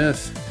Reed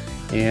Smith,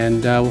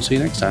 and we'll see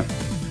you next time.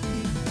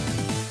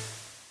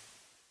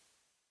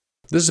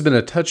 This has been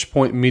a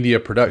Touchpoint Media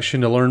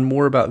production. To learn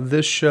more about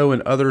this show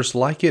and others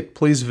like it,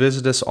 please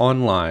visit us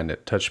online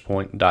at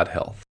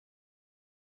touchpoint.health.